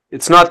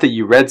 It's not that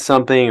you read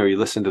something or you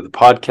listened to the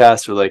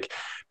podcast or like,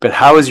 but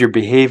how has your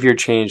behavior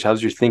changed?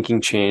 How's your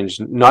thinking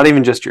changed? Not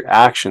even just your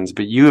actions,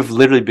 but you have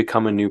literally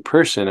become a new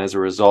person as a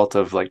result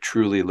of like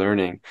truly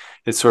learning.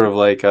 It's sort of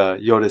like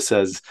Yoda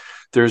says,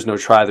 there's no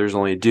try, there's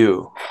only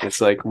do.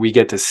 It's like we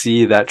get to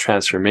see that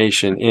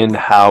transformation in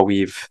how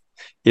we've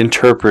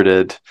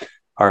interpreted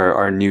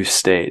our new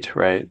state,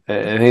 right?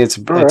 I think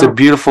it's a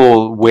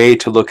beautiful way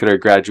to look at our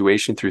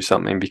graduation through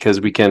something, because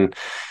we can,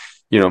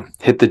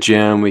 hit the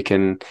gym, we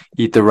can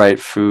eat the right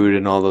food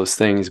and all those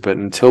things. But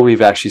until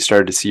we've actually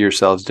started to see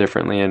ourselves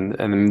differently,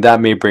 and that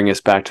may bring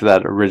us back to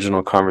that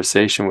original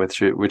conversation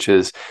which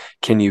is,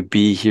 can you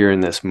be here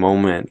in this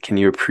moment? Can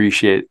you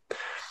appreciate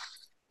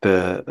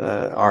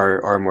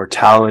our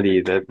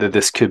mortality, that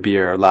this could be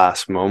our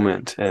last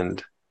moment,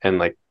 and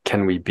like,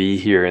 can we be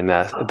here in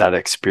that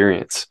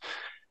experience?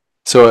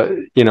 So,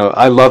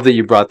 I love that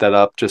you brought that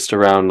up, just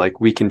around like,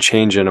 we can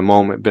change in a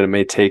moment, but it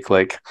may take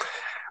like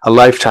a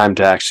lifetime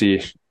to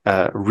actually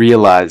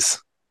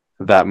realize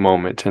that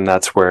moment. And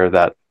that's where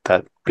that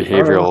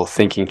behavioral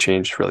thinking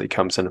change really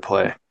comes into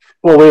play.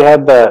 Well, we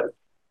had that,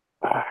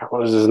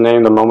 what was his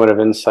name? The Moment of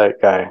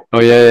Insight guy.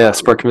 Oh yeah.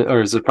 Spark,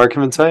 or is it Spark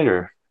of Insight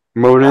or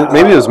Moment?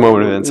 Maybe it was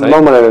Moment of Insight.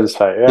 Moment of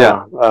Insight.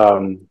 Yeah.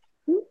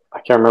 I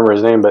can't remember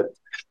his name, but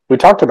we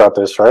talked about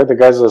this, right? The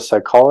guy's a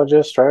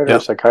psychologist, right? Or a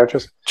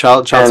psychiatrist.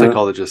 Child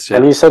psychologist, yeah.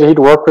 And he said he'd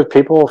work with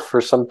people for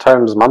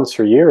sometimes months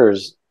or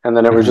years. And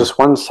then it was just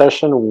one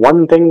session,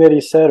 one thing that he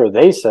said or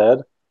they said,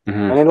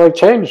 and it like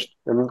changed.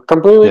 It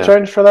completely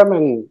changed for them.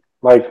 And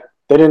like,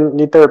 they didn't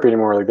need therapy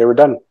anymore. Like, they were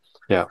done.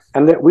 Yeah.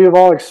 And that we've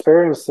all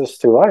experienced this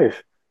through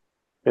life.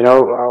 I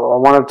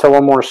want to tell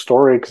one more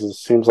story because it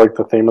seems like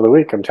the theme of the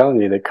week. I'm telling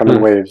you, they come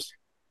in waves.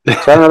 So I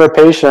had another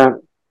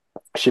patient.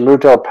 She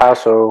moved to El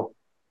Paso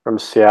from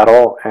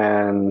Seattle,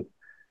 and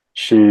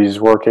She's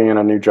working in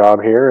a new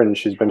job here, and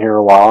she's been here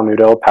a while, new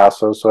to El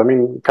Paso. So, I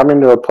mean, coming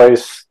to a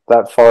place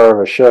that far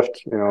of a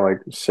shift, you know, like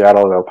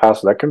Seattle to El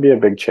Paso, that can be a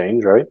big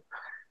change, right?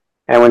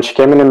 And when she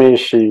came into me,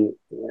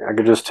 I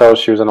could just tell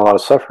she was in a lot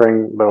of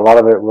suffering, but a lot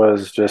of it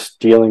was just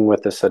dealing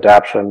with this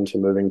adaptation to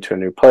moving to a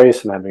new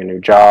place and having a new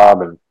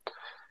job.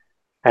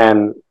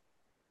 And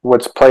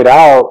what's played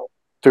out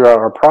throughout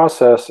our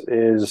process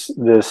is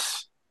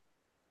this,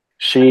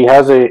 she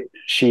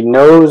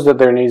knows that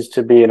there needs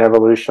to be an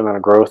evolution and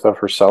a growth of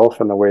herself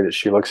and the way that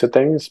she looks at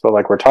things. But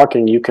like we're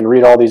talking, you can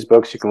read all these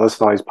books, you can listen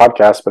to all these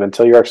podcasts, but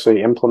until you're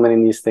actually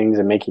implementing these things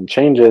and making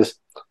changes,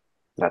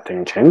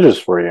 nothing changes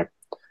for you.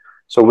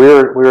 So we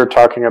were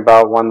talking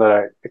about one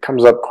that it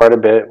comes up quite a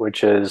bit,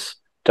 which is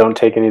don't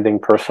take anything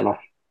personal.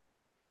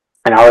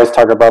 And I always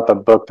talk about the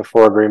book, The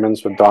 4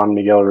 Agreements with Don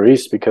Miguel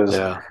Ruiz, because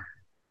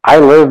I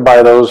live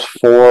by those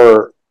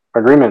 4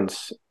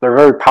 agreements. They're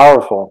very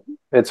powerful.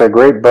 It's a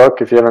great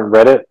book. If you haven't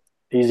read it,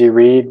 easy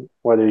read,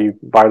 whether you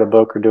buy the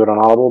book or do it on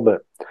Audible.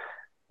 But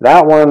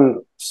that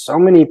one, so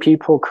many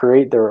people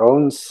create their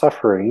own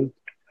suffering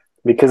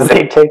because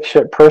they take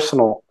shit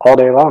personal all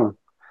day long.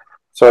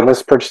 So in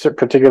this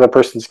particular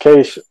person's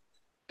case,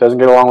 doesn't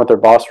get along with their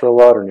boss real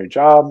well at her new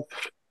job.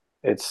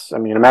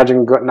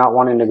 Imagine not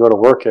wanting to go to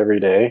work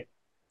every day,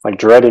 like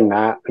dreading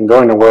that, and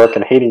going to work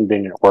and hating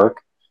being at work,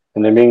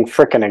 and then being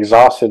freaking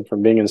exhausted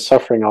from being in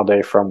suffering all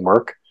day from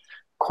work.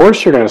 Of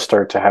course you're going to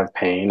start to have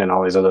pain and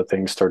all these other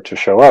things start to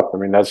show up. I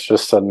mean, that's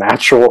just a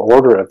natural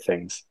order of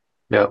things.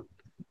 Yeah.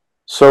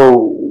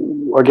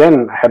 So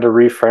again, I had to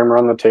reframe her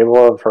on the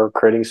table of her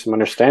creating some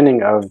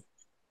understanding of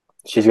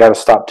she's got to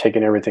stop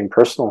taking everything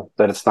personal,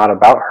 that it's not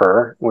about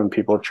her when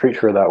people treat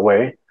her that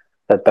way,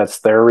 that's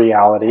their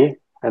reality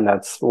and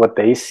that's what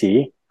they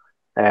see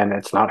and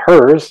it's not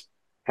hers,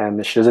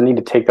 and she doesn't need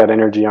to take that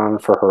energy on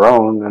for her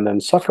own and then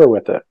suffer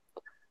with it.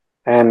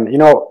 And, you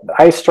know,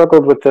 I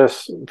struggled with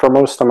this for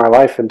most of my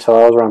life until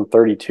I was around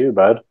 32,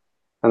 bud.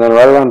 And then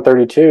right around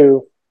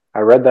 32, I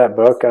read that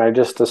book and I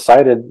just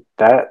decided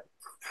that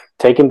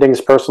taking things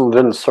personal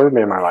didn't serve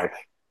me in my life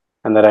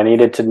and that I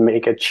needed to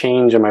make a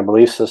change in my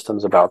belief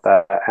systems about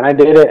that. And I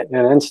did it in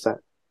an instant.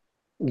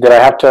 Did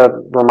I have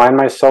to remind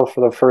myself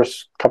for the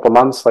first couple of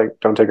months, like,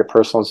 don't take it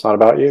personal, it's not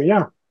about you?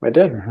 Yeah, I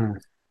did. Mm-hmm.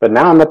 But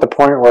now I'm at the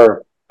point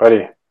where,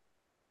 buddy,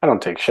 I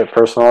don't take shit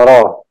personal at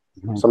all.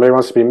 Mm-hmm. Somebody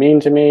wants to be mean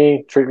to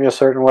me, treat me a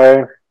certain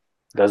way,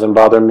 doesn't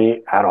bother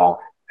me at all.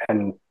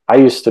 And I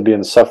used to be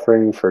in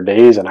suffering for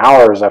days and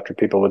hours after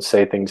people would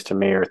say things to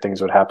me or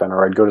things would happen,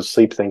 or I'd go to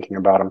sleep thinking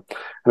about them.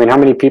 I mean, how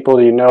many people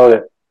do you know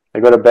that they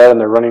go to bed and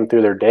they're running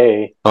through their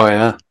day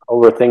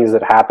over things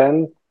that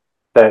happen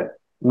that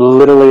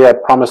literally I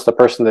promise the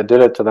person that did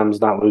it to them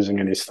is not losing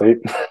any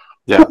sleep?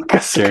 Yeah,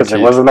 because it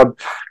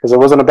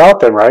wasn't about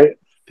them, right?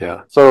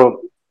 Yeah.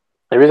 So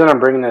the reason I'm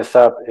bringing this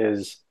up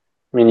is,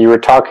 I mean, you were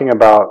talking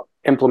about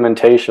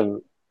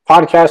implementation.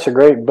 Podcasts are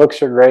great,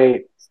 books are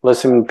great,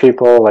 listening to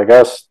people like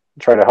us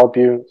try to help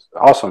you,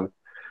 awesome.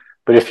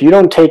 But if you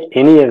don't take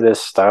any of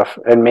this stuff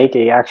and make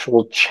an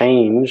actual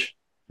change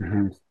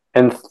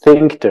and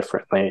think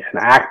differently and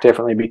act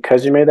differently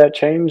because you made that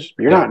change,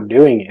 you're not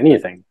doing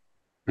anything.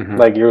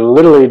 Like, you're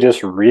literally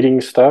just reading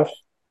stuff,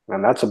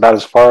 and that's about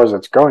as far as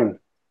it's going.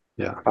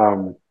 Yeah.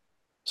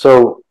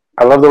 So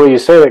I love the way you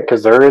say that,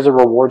 because there is a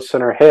reward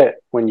center hit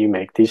when you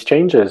make these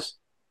changes.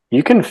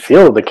 You can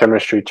feel the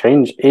chemistry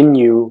change in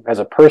you as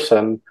a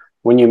person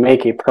when you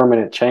make a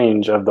permanent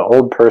change of the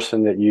old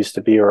person that used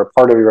to be or a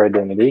part of your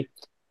identity,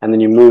 and then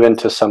you move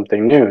into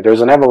something new.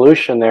 There's an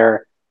evolution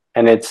there,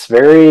 and it's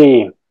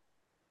very,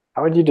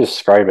 how would you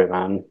describe it,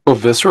 man? Well,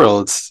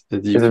 visceral. It's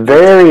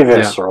very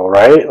visceral,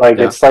 right? Like,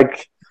 it's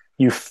like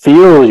you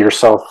feel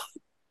yourself,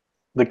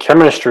 the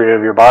chemistry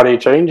of your body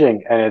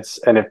changing, and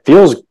it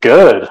feels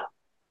good.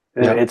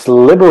 It's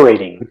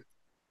liberating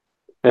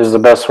is the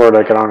best word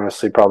I could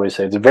honestly probably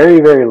say. It's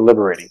very, very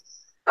liberating.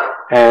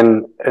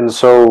 And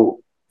so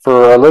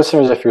for our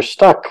listeners, if you're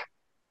stuck,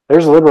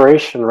 there's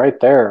liberation right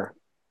there.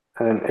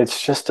 And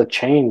it's just a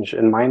change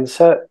in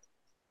mindset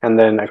and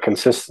then a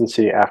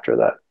consistency after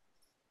that.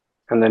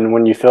 And then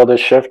when you feel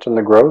this shift in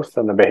the growth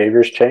and the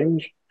behaviors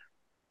change,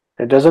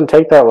 it doesn't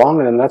take that long,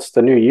 and then that's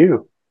the new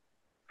you.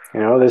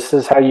 You know, this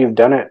is how you've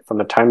done it from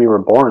the time you were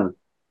born.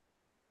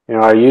 You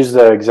know, I use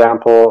the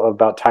example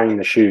about tying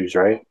the shoes,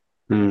 right?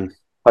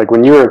 Like,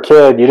 when you were a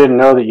kid, you didn't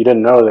know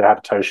how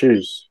to tie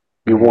shoes.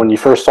 When you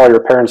first saw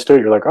your parents do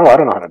it, you're like, oh, I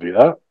don't know how to do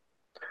that.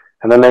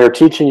 And then they were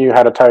teaching you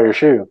how to tie your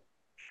shoe.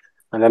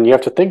 And then you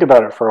have to think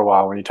about it for a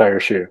while when you tie your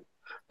shoe.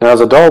 Now, as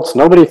adults,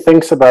 nobody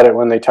thinks about it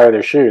when they tie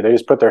their shoe. They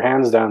just put their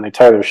hands down and they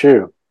tie their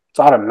shoe. It's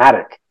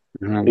automatic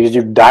because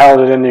you've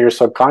dialed it into your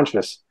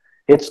subconscious.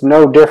 It's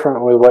no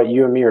different with what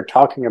you and me are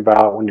talking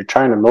about when you're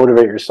trying to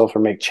motivate yourself or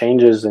make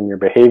changes in your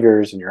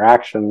behaviors and your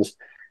actions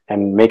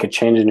and make a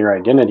change in your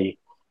identity.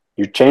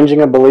 You're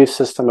changing a belief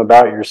system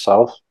about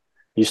yourself.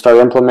 You start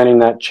implementing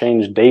that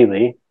change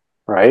daily,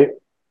 right?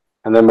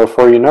 And then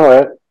before you know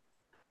it,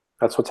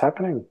 that's what's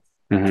happening.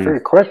 It's very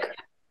quick.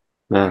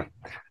 Man,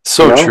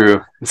 so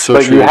true. It's so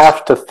but true. You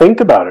have to think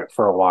about it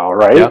for a while,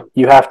 right? Yeah,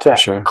 you have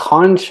to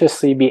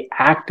consciously be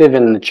active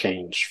in the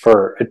change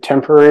for a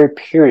temporary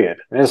period.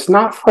 And it's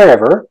not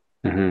forever.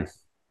 Mm-hmm.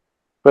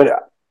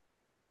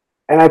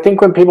 And I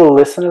think when people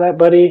listen to that,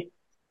 buddy,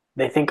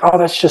 they think, oh,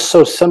 that's just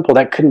so simple.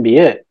 That couldn't be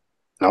it.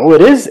 No,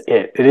 it is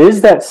it. It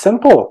is that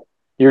simple.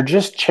 You're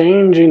just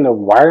changing the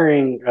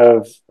wiring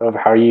of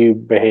how you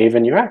behave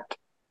and you act.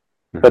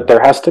 Mm-hmm. But there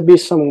has to be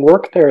some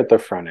work there at the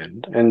front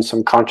end and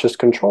some conscious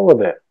control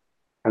of it.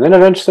 And then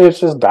eventually it's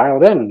just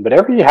dialed in. But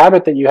every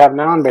habit that you have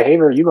now in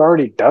behavior, you've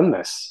already done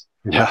this.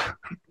 Yeah.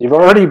 You've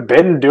already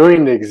been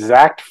doing the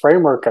exact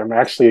framework I'm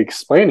actually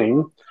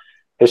explaining.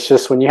 It's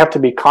just when you have to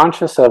be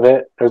conscious of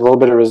it, there's a little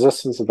bit of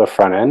resistance at the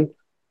front end.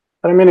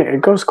 But I mean,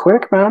 it goes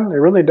quick, man. It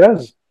really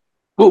does.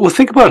 Well,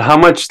 think about how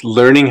much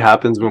learning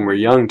happens when we're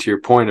young, to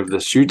your point of the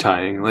shoe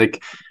tying.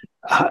 Like,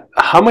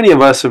 how many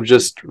of us have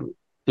just,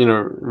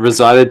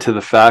 resided to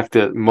the fact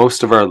that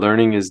most of our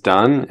learning is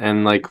done,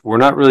 and like we're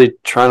not really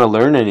trying to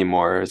learn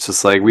anymore. It's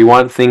just like we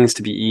want things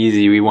to be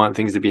easy, we want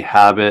things to be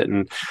habit,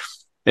 and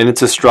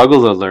it's a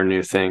struggle to learn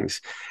new things.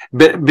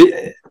 But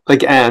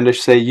like, and I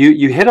should say,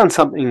 you hit on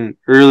something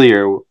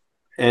earlier,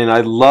 and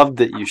I love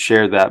that you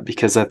shared that,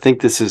 because I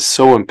think this is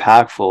so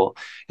impactful,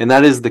 and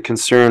that is the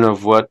concern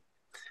of what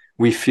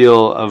we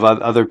feel of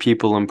other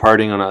people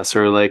imparting on us,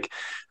 or like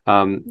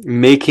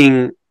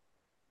making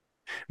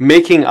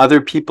other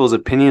people's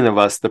opinion of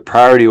us the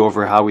priority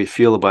over how we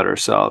feel about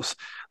ourselves.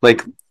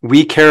 Like,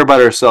 we care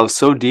about ourselves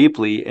so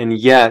deeply, and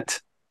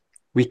yet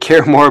we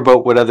care more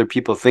about what other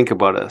people think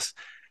about us.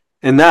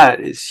 And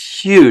that is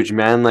huge,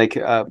 man. Like,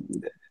 I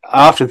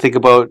often think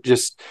about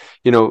just,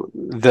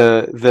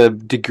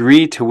 the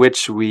degree to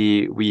which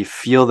we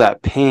feel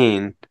that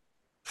pain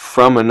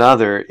from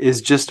another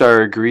is just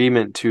our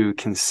agreement to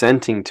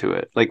consenting to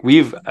it. Like,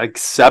 we've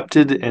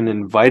accepted and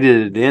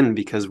invited it in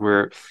because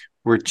we're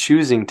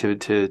choosing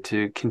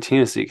to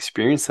continuously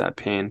experience that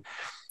pain.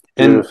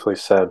 Beautifully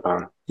said,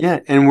 man. Yeah,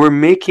 and we're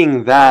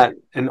making that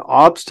an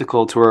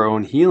obstacle to our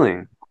own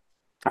healing.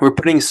 We're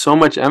putting so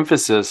much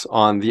emphasis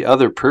on the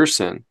other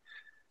person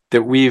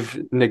that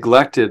we've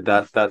neglected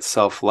that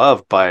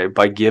self-love by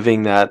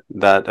giving that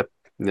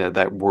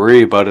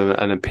worry about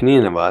an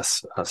opinion of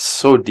us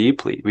so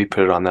deeply. We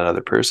put it on that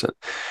other person.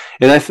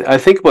 And I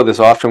think about this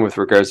often with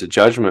regards to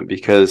judgment,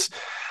 because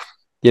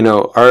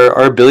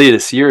our ability to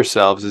see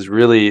ourselves is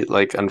really,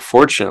 like,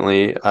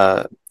 unfortunately,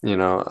 a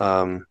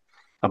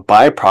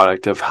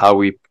byproduct of how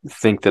we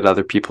think that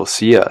other people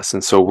see us.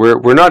 And so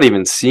we're not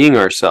even seeing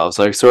ourselves.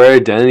 Like, so our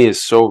identity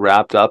is so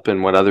wrapped up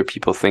in what other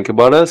people think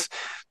about us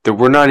that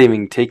we're not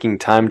even taking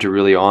time to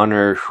really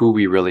honor who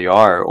we really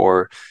are,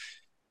 or,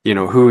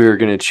 who we are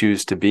going to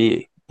choose to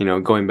be,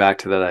 going back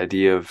to that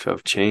idea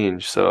of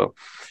change. So,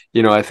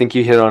 I think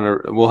you hit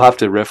on we'll have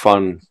to riff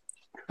on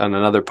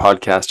another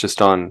podcast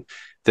just on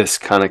this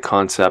kind of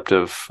concept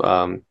of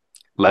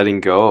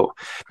letting go,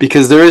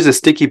 because there is a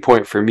sticky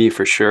point for me,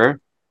 for sure.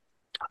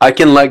 I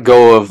can let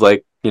go of,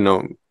 like,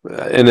 and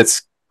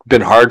it's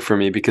been hard for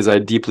me because I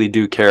deeply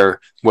do care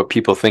what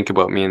people think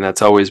about me. And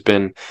that's always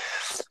been,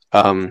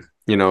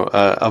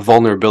 a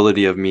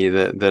vulnerability of me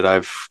that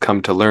I've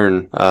come to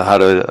learn how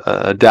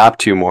to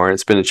adapt to more.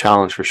 It's been a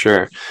challenge, for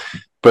sure.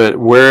 But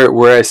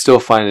where I still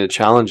find it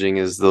challenging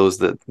is those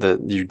that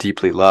you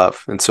deeply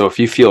love. And so if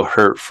you feel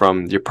hurt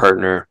from your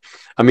partner,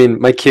 I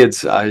mean, my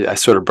kids, I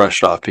sort of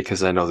brushed off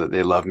because I know that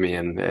they love me,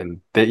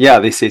 and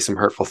they say some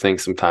hurtful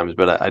things sometimes,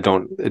 but I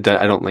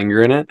don't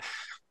linger in it.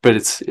 But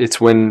it's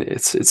when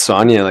it's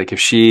Sonia, like, if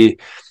she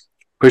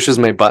pushes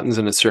my buttons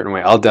in a certain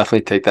way, I'll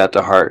definitely take that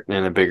to heart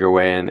in a bigger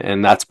way.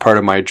 And that's part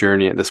of my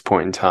journey at this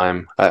point in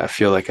time. I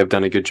feel like I've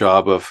done a good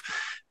job of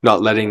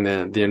not letting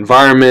the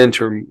environment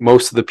or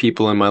most of the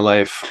people in my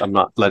life, I'm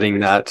not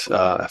letting that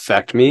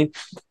affect me.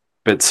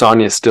 But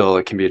Sonia, still,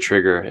 it can be a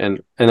trigger.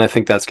 And I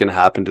think that's going to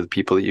happen to the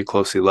people that you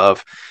closely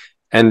love.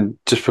 And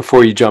just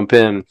before you jump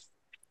in,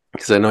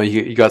 because I know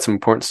you got some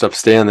important stuff to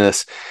stay on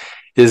this,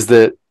 is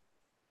that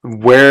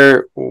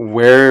where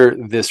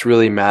this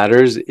really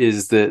matters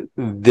is that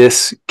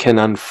this can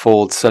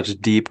unfold such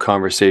deep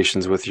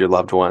conversations with your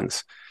loved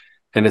ones.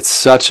 And it's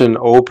such an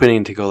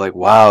opening to go, like,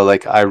 wow,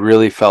 like, I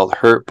really felt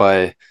hurt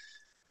by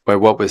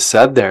what was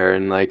said there.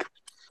 And, like,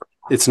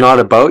 it's not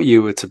about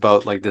you, it's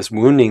about, like, this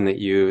wounding that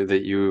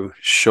you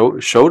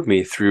showed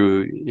me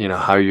through,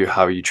 how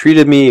you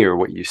treated me or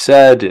what you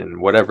said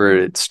and whatever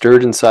it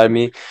stirred inside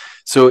me.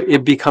 So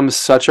it becomes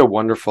such a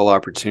wonderful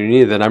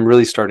opportunity that I'm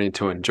really starting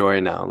to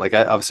enjoy now. Like,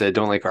 obviously I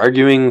don't like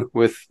arguing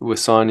with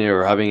Sonia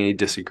or having any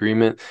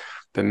disagreement,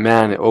 but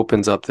man, it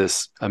opens up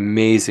this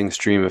amazing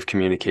stream of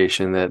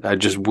communication that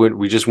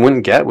we just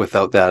wouldn't get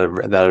without that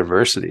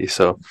adversity.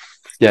 So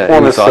yeah.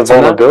 Well, it's the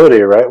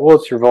vulnerability, right? Well,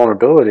 it's your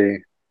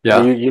vulnerability.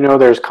 Yeah.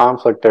 There's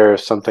conflict there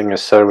if something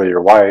is said with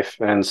your wife,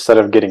 and instead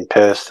of getting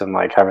pissed and,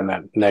 like, having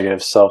that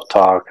negative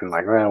self-talk and,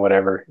 like,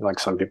 whatever, like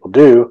some people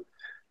do,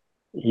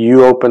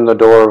 you open the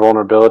door of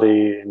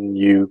vulnerability and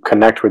you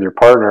connect with your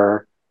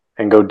partner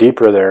and go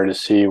deeper there to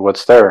see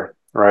what's there,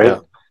 right? Yeah.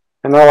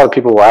 And not a lot of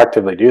people will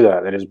actively do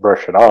that. They just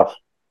brush it off.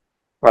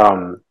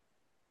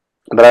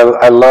 But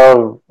I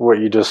love what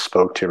you just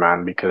spoke to,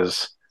 man,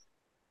 because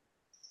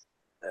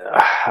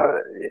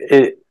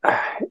it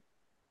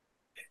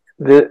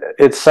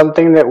it's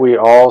something that we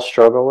all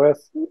struggle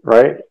with,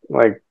 right?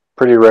 Like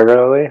pretty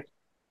regularly.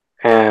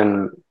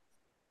 And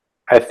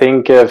I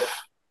think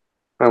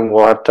and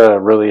we'll have to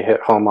really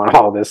hit home on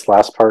all this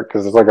last part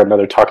because it's like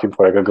another talking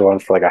point. I could go on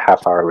for like a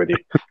half hour with you.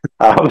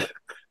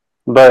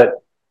 But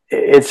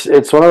it's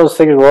one of those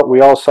things what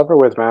we all suffer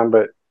with, man.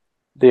 But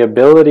the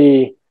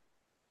ability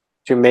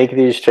to make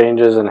these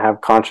changes and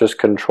have conscious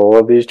control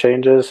of these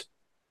changes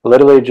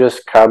literally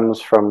just comes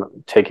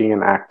from taking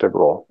an active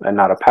role and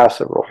not a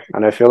passive role.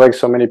 And I feel like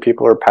so many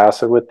people are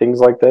passive with things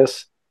like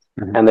this,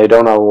 and they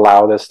don't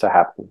allow this to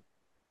happen.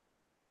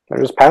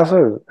 They're just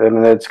passive,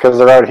 and it's because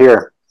they're out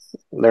here.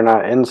 They're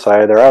not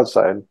inside, they're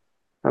outside.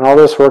 And all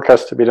this work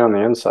has to be done on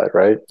the inside,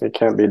 right? It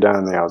can't be done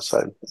on the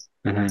outside.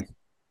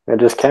 It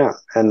just can't.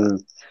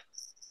 And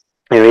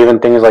even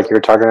things like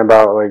you're talking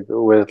about, like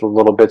with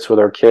little bits with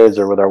our kids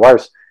or with our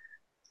wives,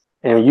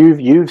 and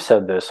you've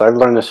said this, I've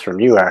learned this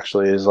from you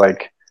actually, is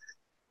like,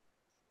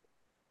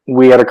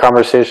 we had a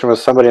conversation with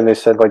somebody and they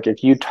said, like,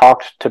 if you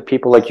talked to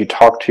people like you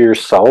talk to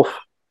yourself,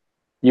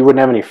 you wouldn't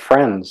have any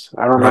friends.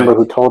 I don't remember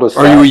who told us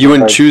or that. Or you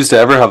wouldn't choose to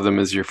ever have them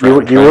as your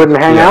friend. You wouldn't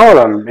hang out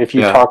with them if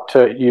you talk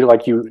to you,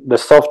 like the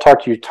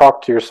self-talk you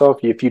talk to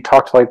yourself. If you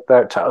talked like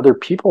that to other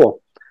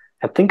people,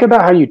 and think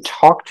about how you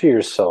talk to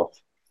yourself.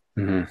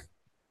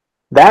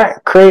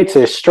 That creates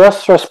a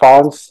stress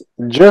response,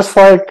 just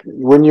like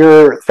when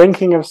you're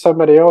thinking of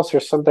somebody else or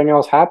something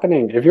else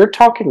happening. If you're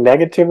talking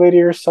negatively to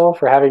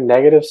yourself or having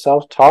negative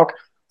self-talk,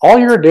 all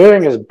you're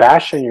doing is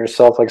bashing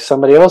yourself like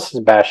somebody else is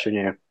bashing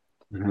you.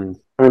 I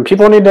mean,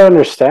 people need to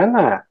understand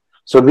that.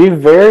 So be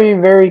very,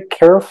 very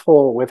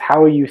careful with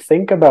how you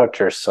think about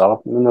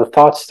yourself and the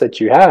thoughts that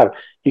you have.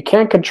 You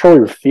can't control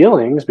your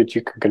feelings, but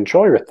you can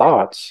control your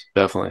thoughts.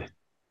 Definitely.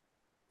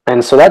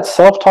 And so that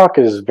self-talk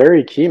is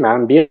very key,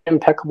 man. Be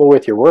impeccable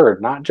with your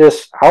word, not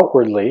just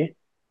outwardly,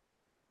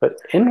 but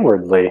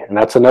inwardly. And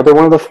that's another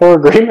one of the 4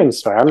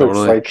 agreements, man. Totally. It's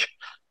like,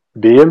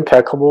 be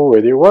impeccable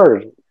with your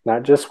word,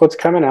 not just what's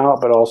coming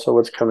out, but also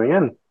what's coming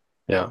in.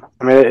 Yeah.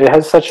 I mean, it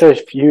has such a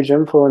huge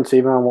influence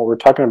even on what we're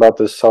talking about,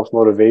 this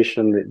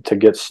self-motivation to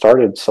get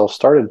started,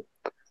 self-started.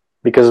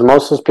 Because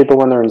most of those people,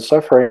 when they're in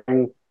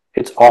suffering,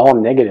 it's all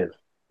negative.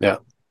 Yeah.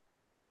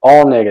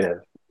 All negative.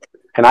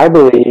 And I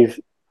believe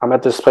I'm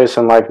at this place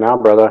in life now,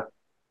 brother.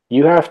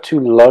 You have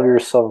to love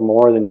yourself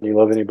more than you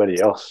love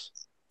anybody else.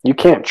 You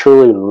can't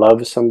truly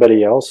love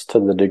somebody else to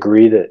the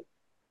degree that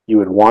you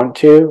would want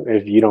to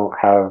if you don't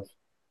have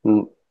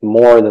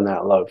more than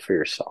that love for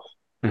yourself.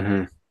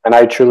 And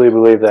I truly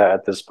believe that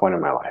at this point in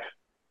my life.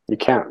 You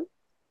can't.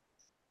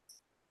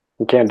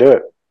 You can't do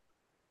it.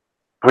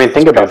 I mean,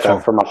 think about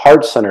that from a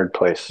heart-centered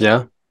place.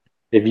 Yeah.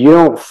 If you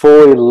don't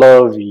fully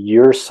love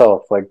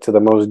yourself, like to the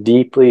most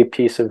deeply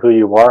piece of who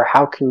you are,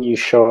 how can you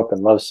show up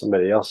and love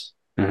somebody else?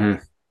 And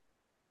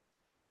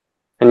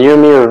you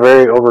and me are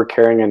very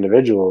overcaring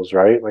individuals,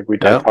 right? Like we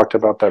talked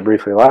about that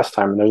briefly last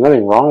time, and there's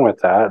nothing wrong with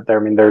that. I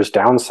mean, there's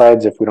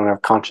downsides if we don't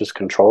have conscious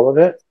control of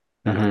it.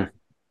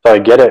 So I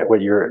get it.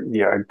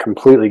 I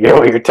completely get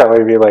what you're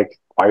telling me. Like,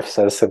 wife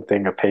says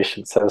something, a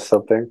patient says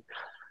something,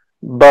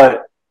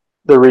 but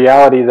the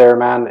reality there,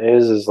 man,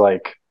 is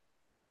like,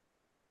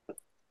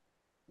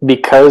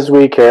 because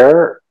we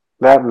care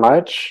that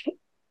much,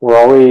 we're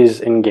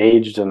always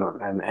engaged in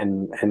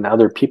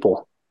other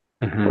people,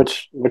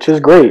 which is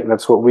great.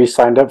 That's what we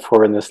signed up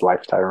for in this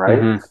lifetime,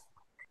 right?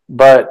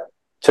 But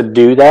to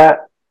do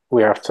that,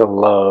 we have to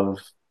love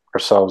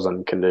ourselves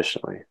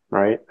unconditionally,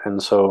 right?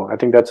 And so I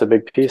think that's a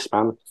big piece,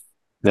 man.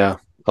 Yeah,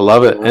 I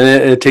love it. And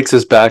it takes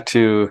us back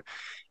to,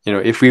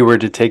 if we were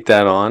to take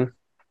that on,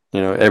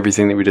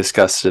 everything that we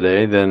discussed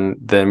today,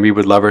 then we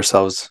would love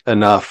ourselves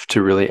enough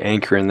to really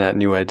anchor in that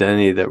new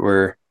identity that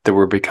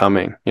we're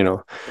becoming,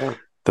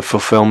 the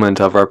fulfillment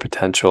of our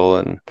potential,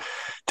 and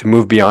to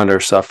move beyond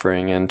our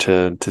suffering, and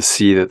to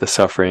see that the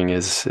suffering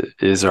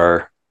is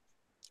our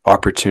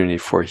opportunity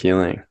for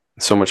healing.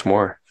 So much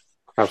more.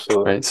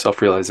 Absolutely. Right?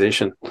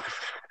 Self-realization.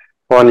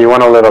 Well, and you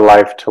want to live a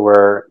life to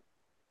where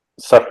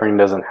suffering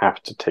doesn't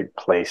have to take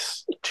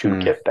place to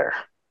get there.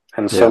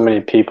 And so many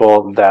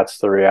people, that's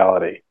the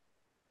reality.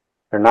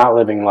 They're not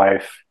living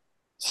life.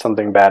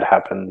 Something bad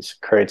happens,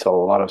 creates a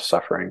lot of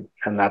suffering.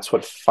 And that's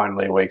what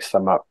finally wakes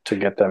them up to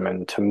get them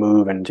and to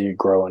move and to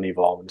grow and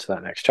evolve into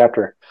that next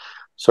chapter.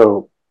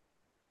 So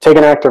take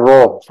an active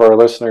role for our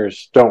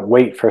listeners. Don't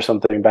wait for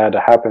something bad to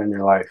happen in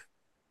your life.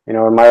 In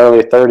my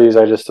early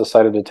 30s, I just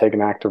decided to take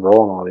an active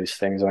role in all these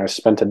things. And I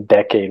spent a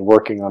decade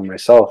working on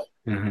myself.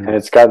 And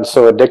it's gotten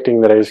so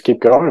addicting that I just keep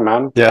going,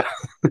 man. Yeah.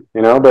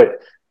 But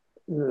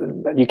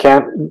you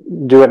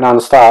can't do it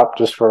nonstop.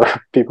 Just for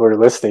people who are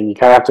listening, you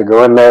kind of have to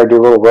go in there, do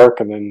a little work,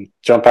 and then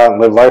jump out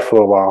and live life for a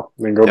little while.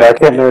 And then go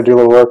back in there, do a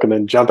little work, and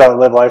then jump out and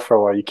live life for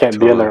a while. You can't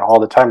be in there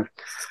all the time.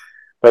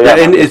 But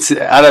and it's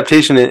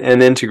adaptation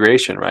and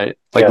integration, right?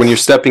 Like when you're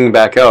stepping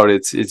back out,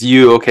 it's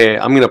you. Okay,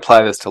 I'm going to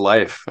apply this to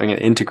life. I'm going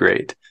to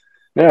integrate.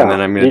 Yeah. And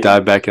then I'm going to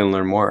dive back in and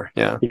learn more.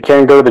 Yeah. You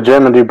can't go to the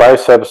gym and do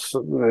biceps,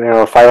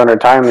 500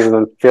 times and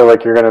then feel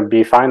like you're going to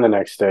be fine the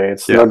next day.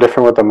 It's no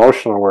different with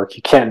emotional work.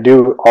 You can't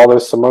do all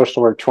this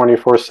emotional work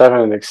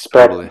 24/7 and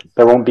expect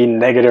there won't be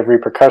negative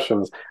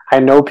repercussions. I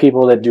know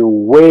people that do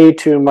way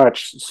too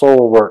much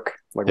soul work,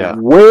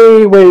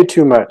 way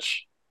too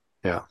much.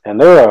 Yeah.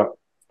 And they're a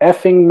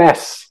effing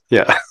mess.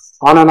 Yeah.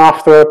 On and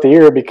off throughout the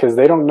year because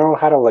they don't know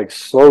how to like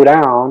slow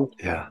down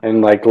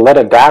and like let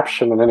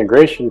adaptation and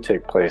integration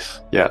take place.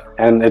 Yeah.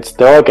 And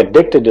they're like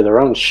addicted to their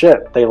own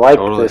shit. They like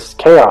this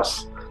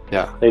chaos.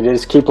 Yeah. They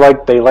just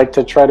they like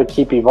to try to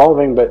keep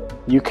evolving, but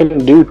you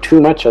can do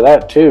too much of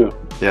that too.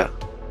 Yeah.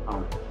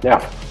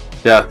 Yeah.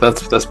 Yeah,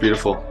 that's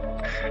beautiful.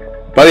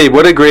 Buddy,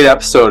 what a great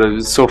episode. It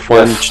was so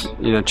fun,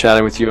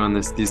 chatting with you on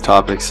these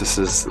topics. This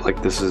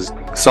is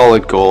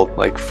solid gold,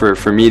 like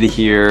for me to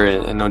hear,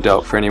 and no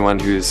doubt for anyone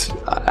who's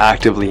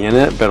actively in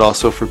it, but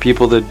also for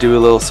people to do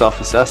a little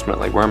self-assessment.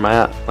 Like, where am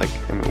I at? Like,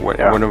 I mean,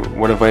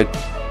 what have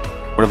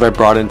I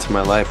brought into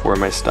my life? Where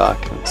am I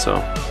stuck? And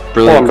so,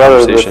 brilliant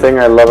conversation. The thing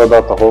I love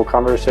about the whole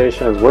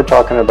conversation is we're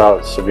talking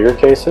about severe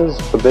cases,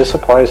 but this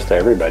applies to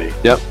everybody.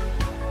 Yep.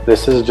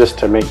 This is just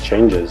to make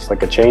changes.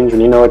 Like a change,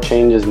 when you know a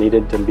change is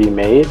needed to be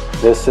made,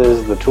 this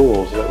is the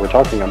tools that we're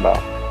talking about.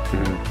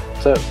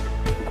 Mm-hmm. That's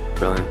it.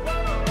 Brilliant.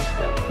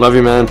 Love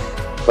you, man.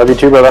 Love you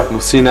too, brother.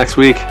 We'll see you next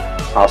week.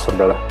 Awesome,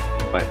 brother.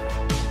 Bye.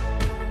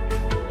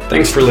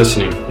 Thanks for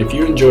listening. If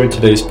you enjoyed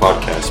today's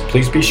podcast,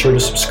 please be sure to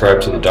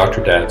subscribe to the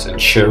Dr. Dads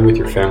and share with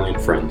your family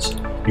and friends.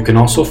 You can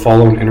also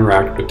follow and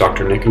interact with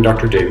Dr. Nick and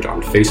Dr. David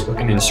on Facebook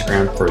and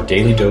Instagram for a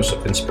daily dose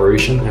of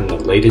inspiration and the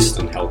latest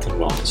in health and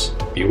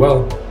wellness. Be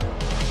well.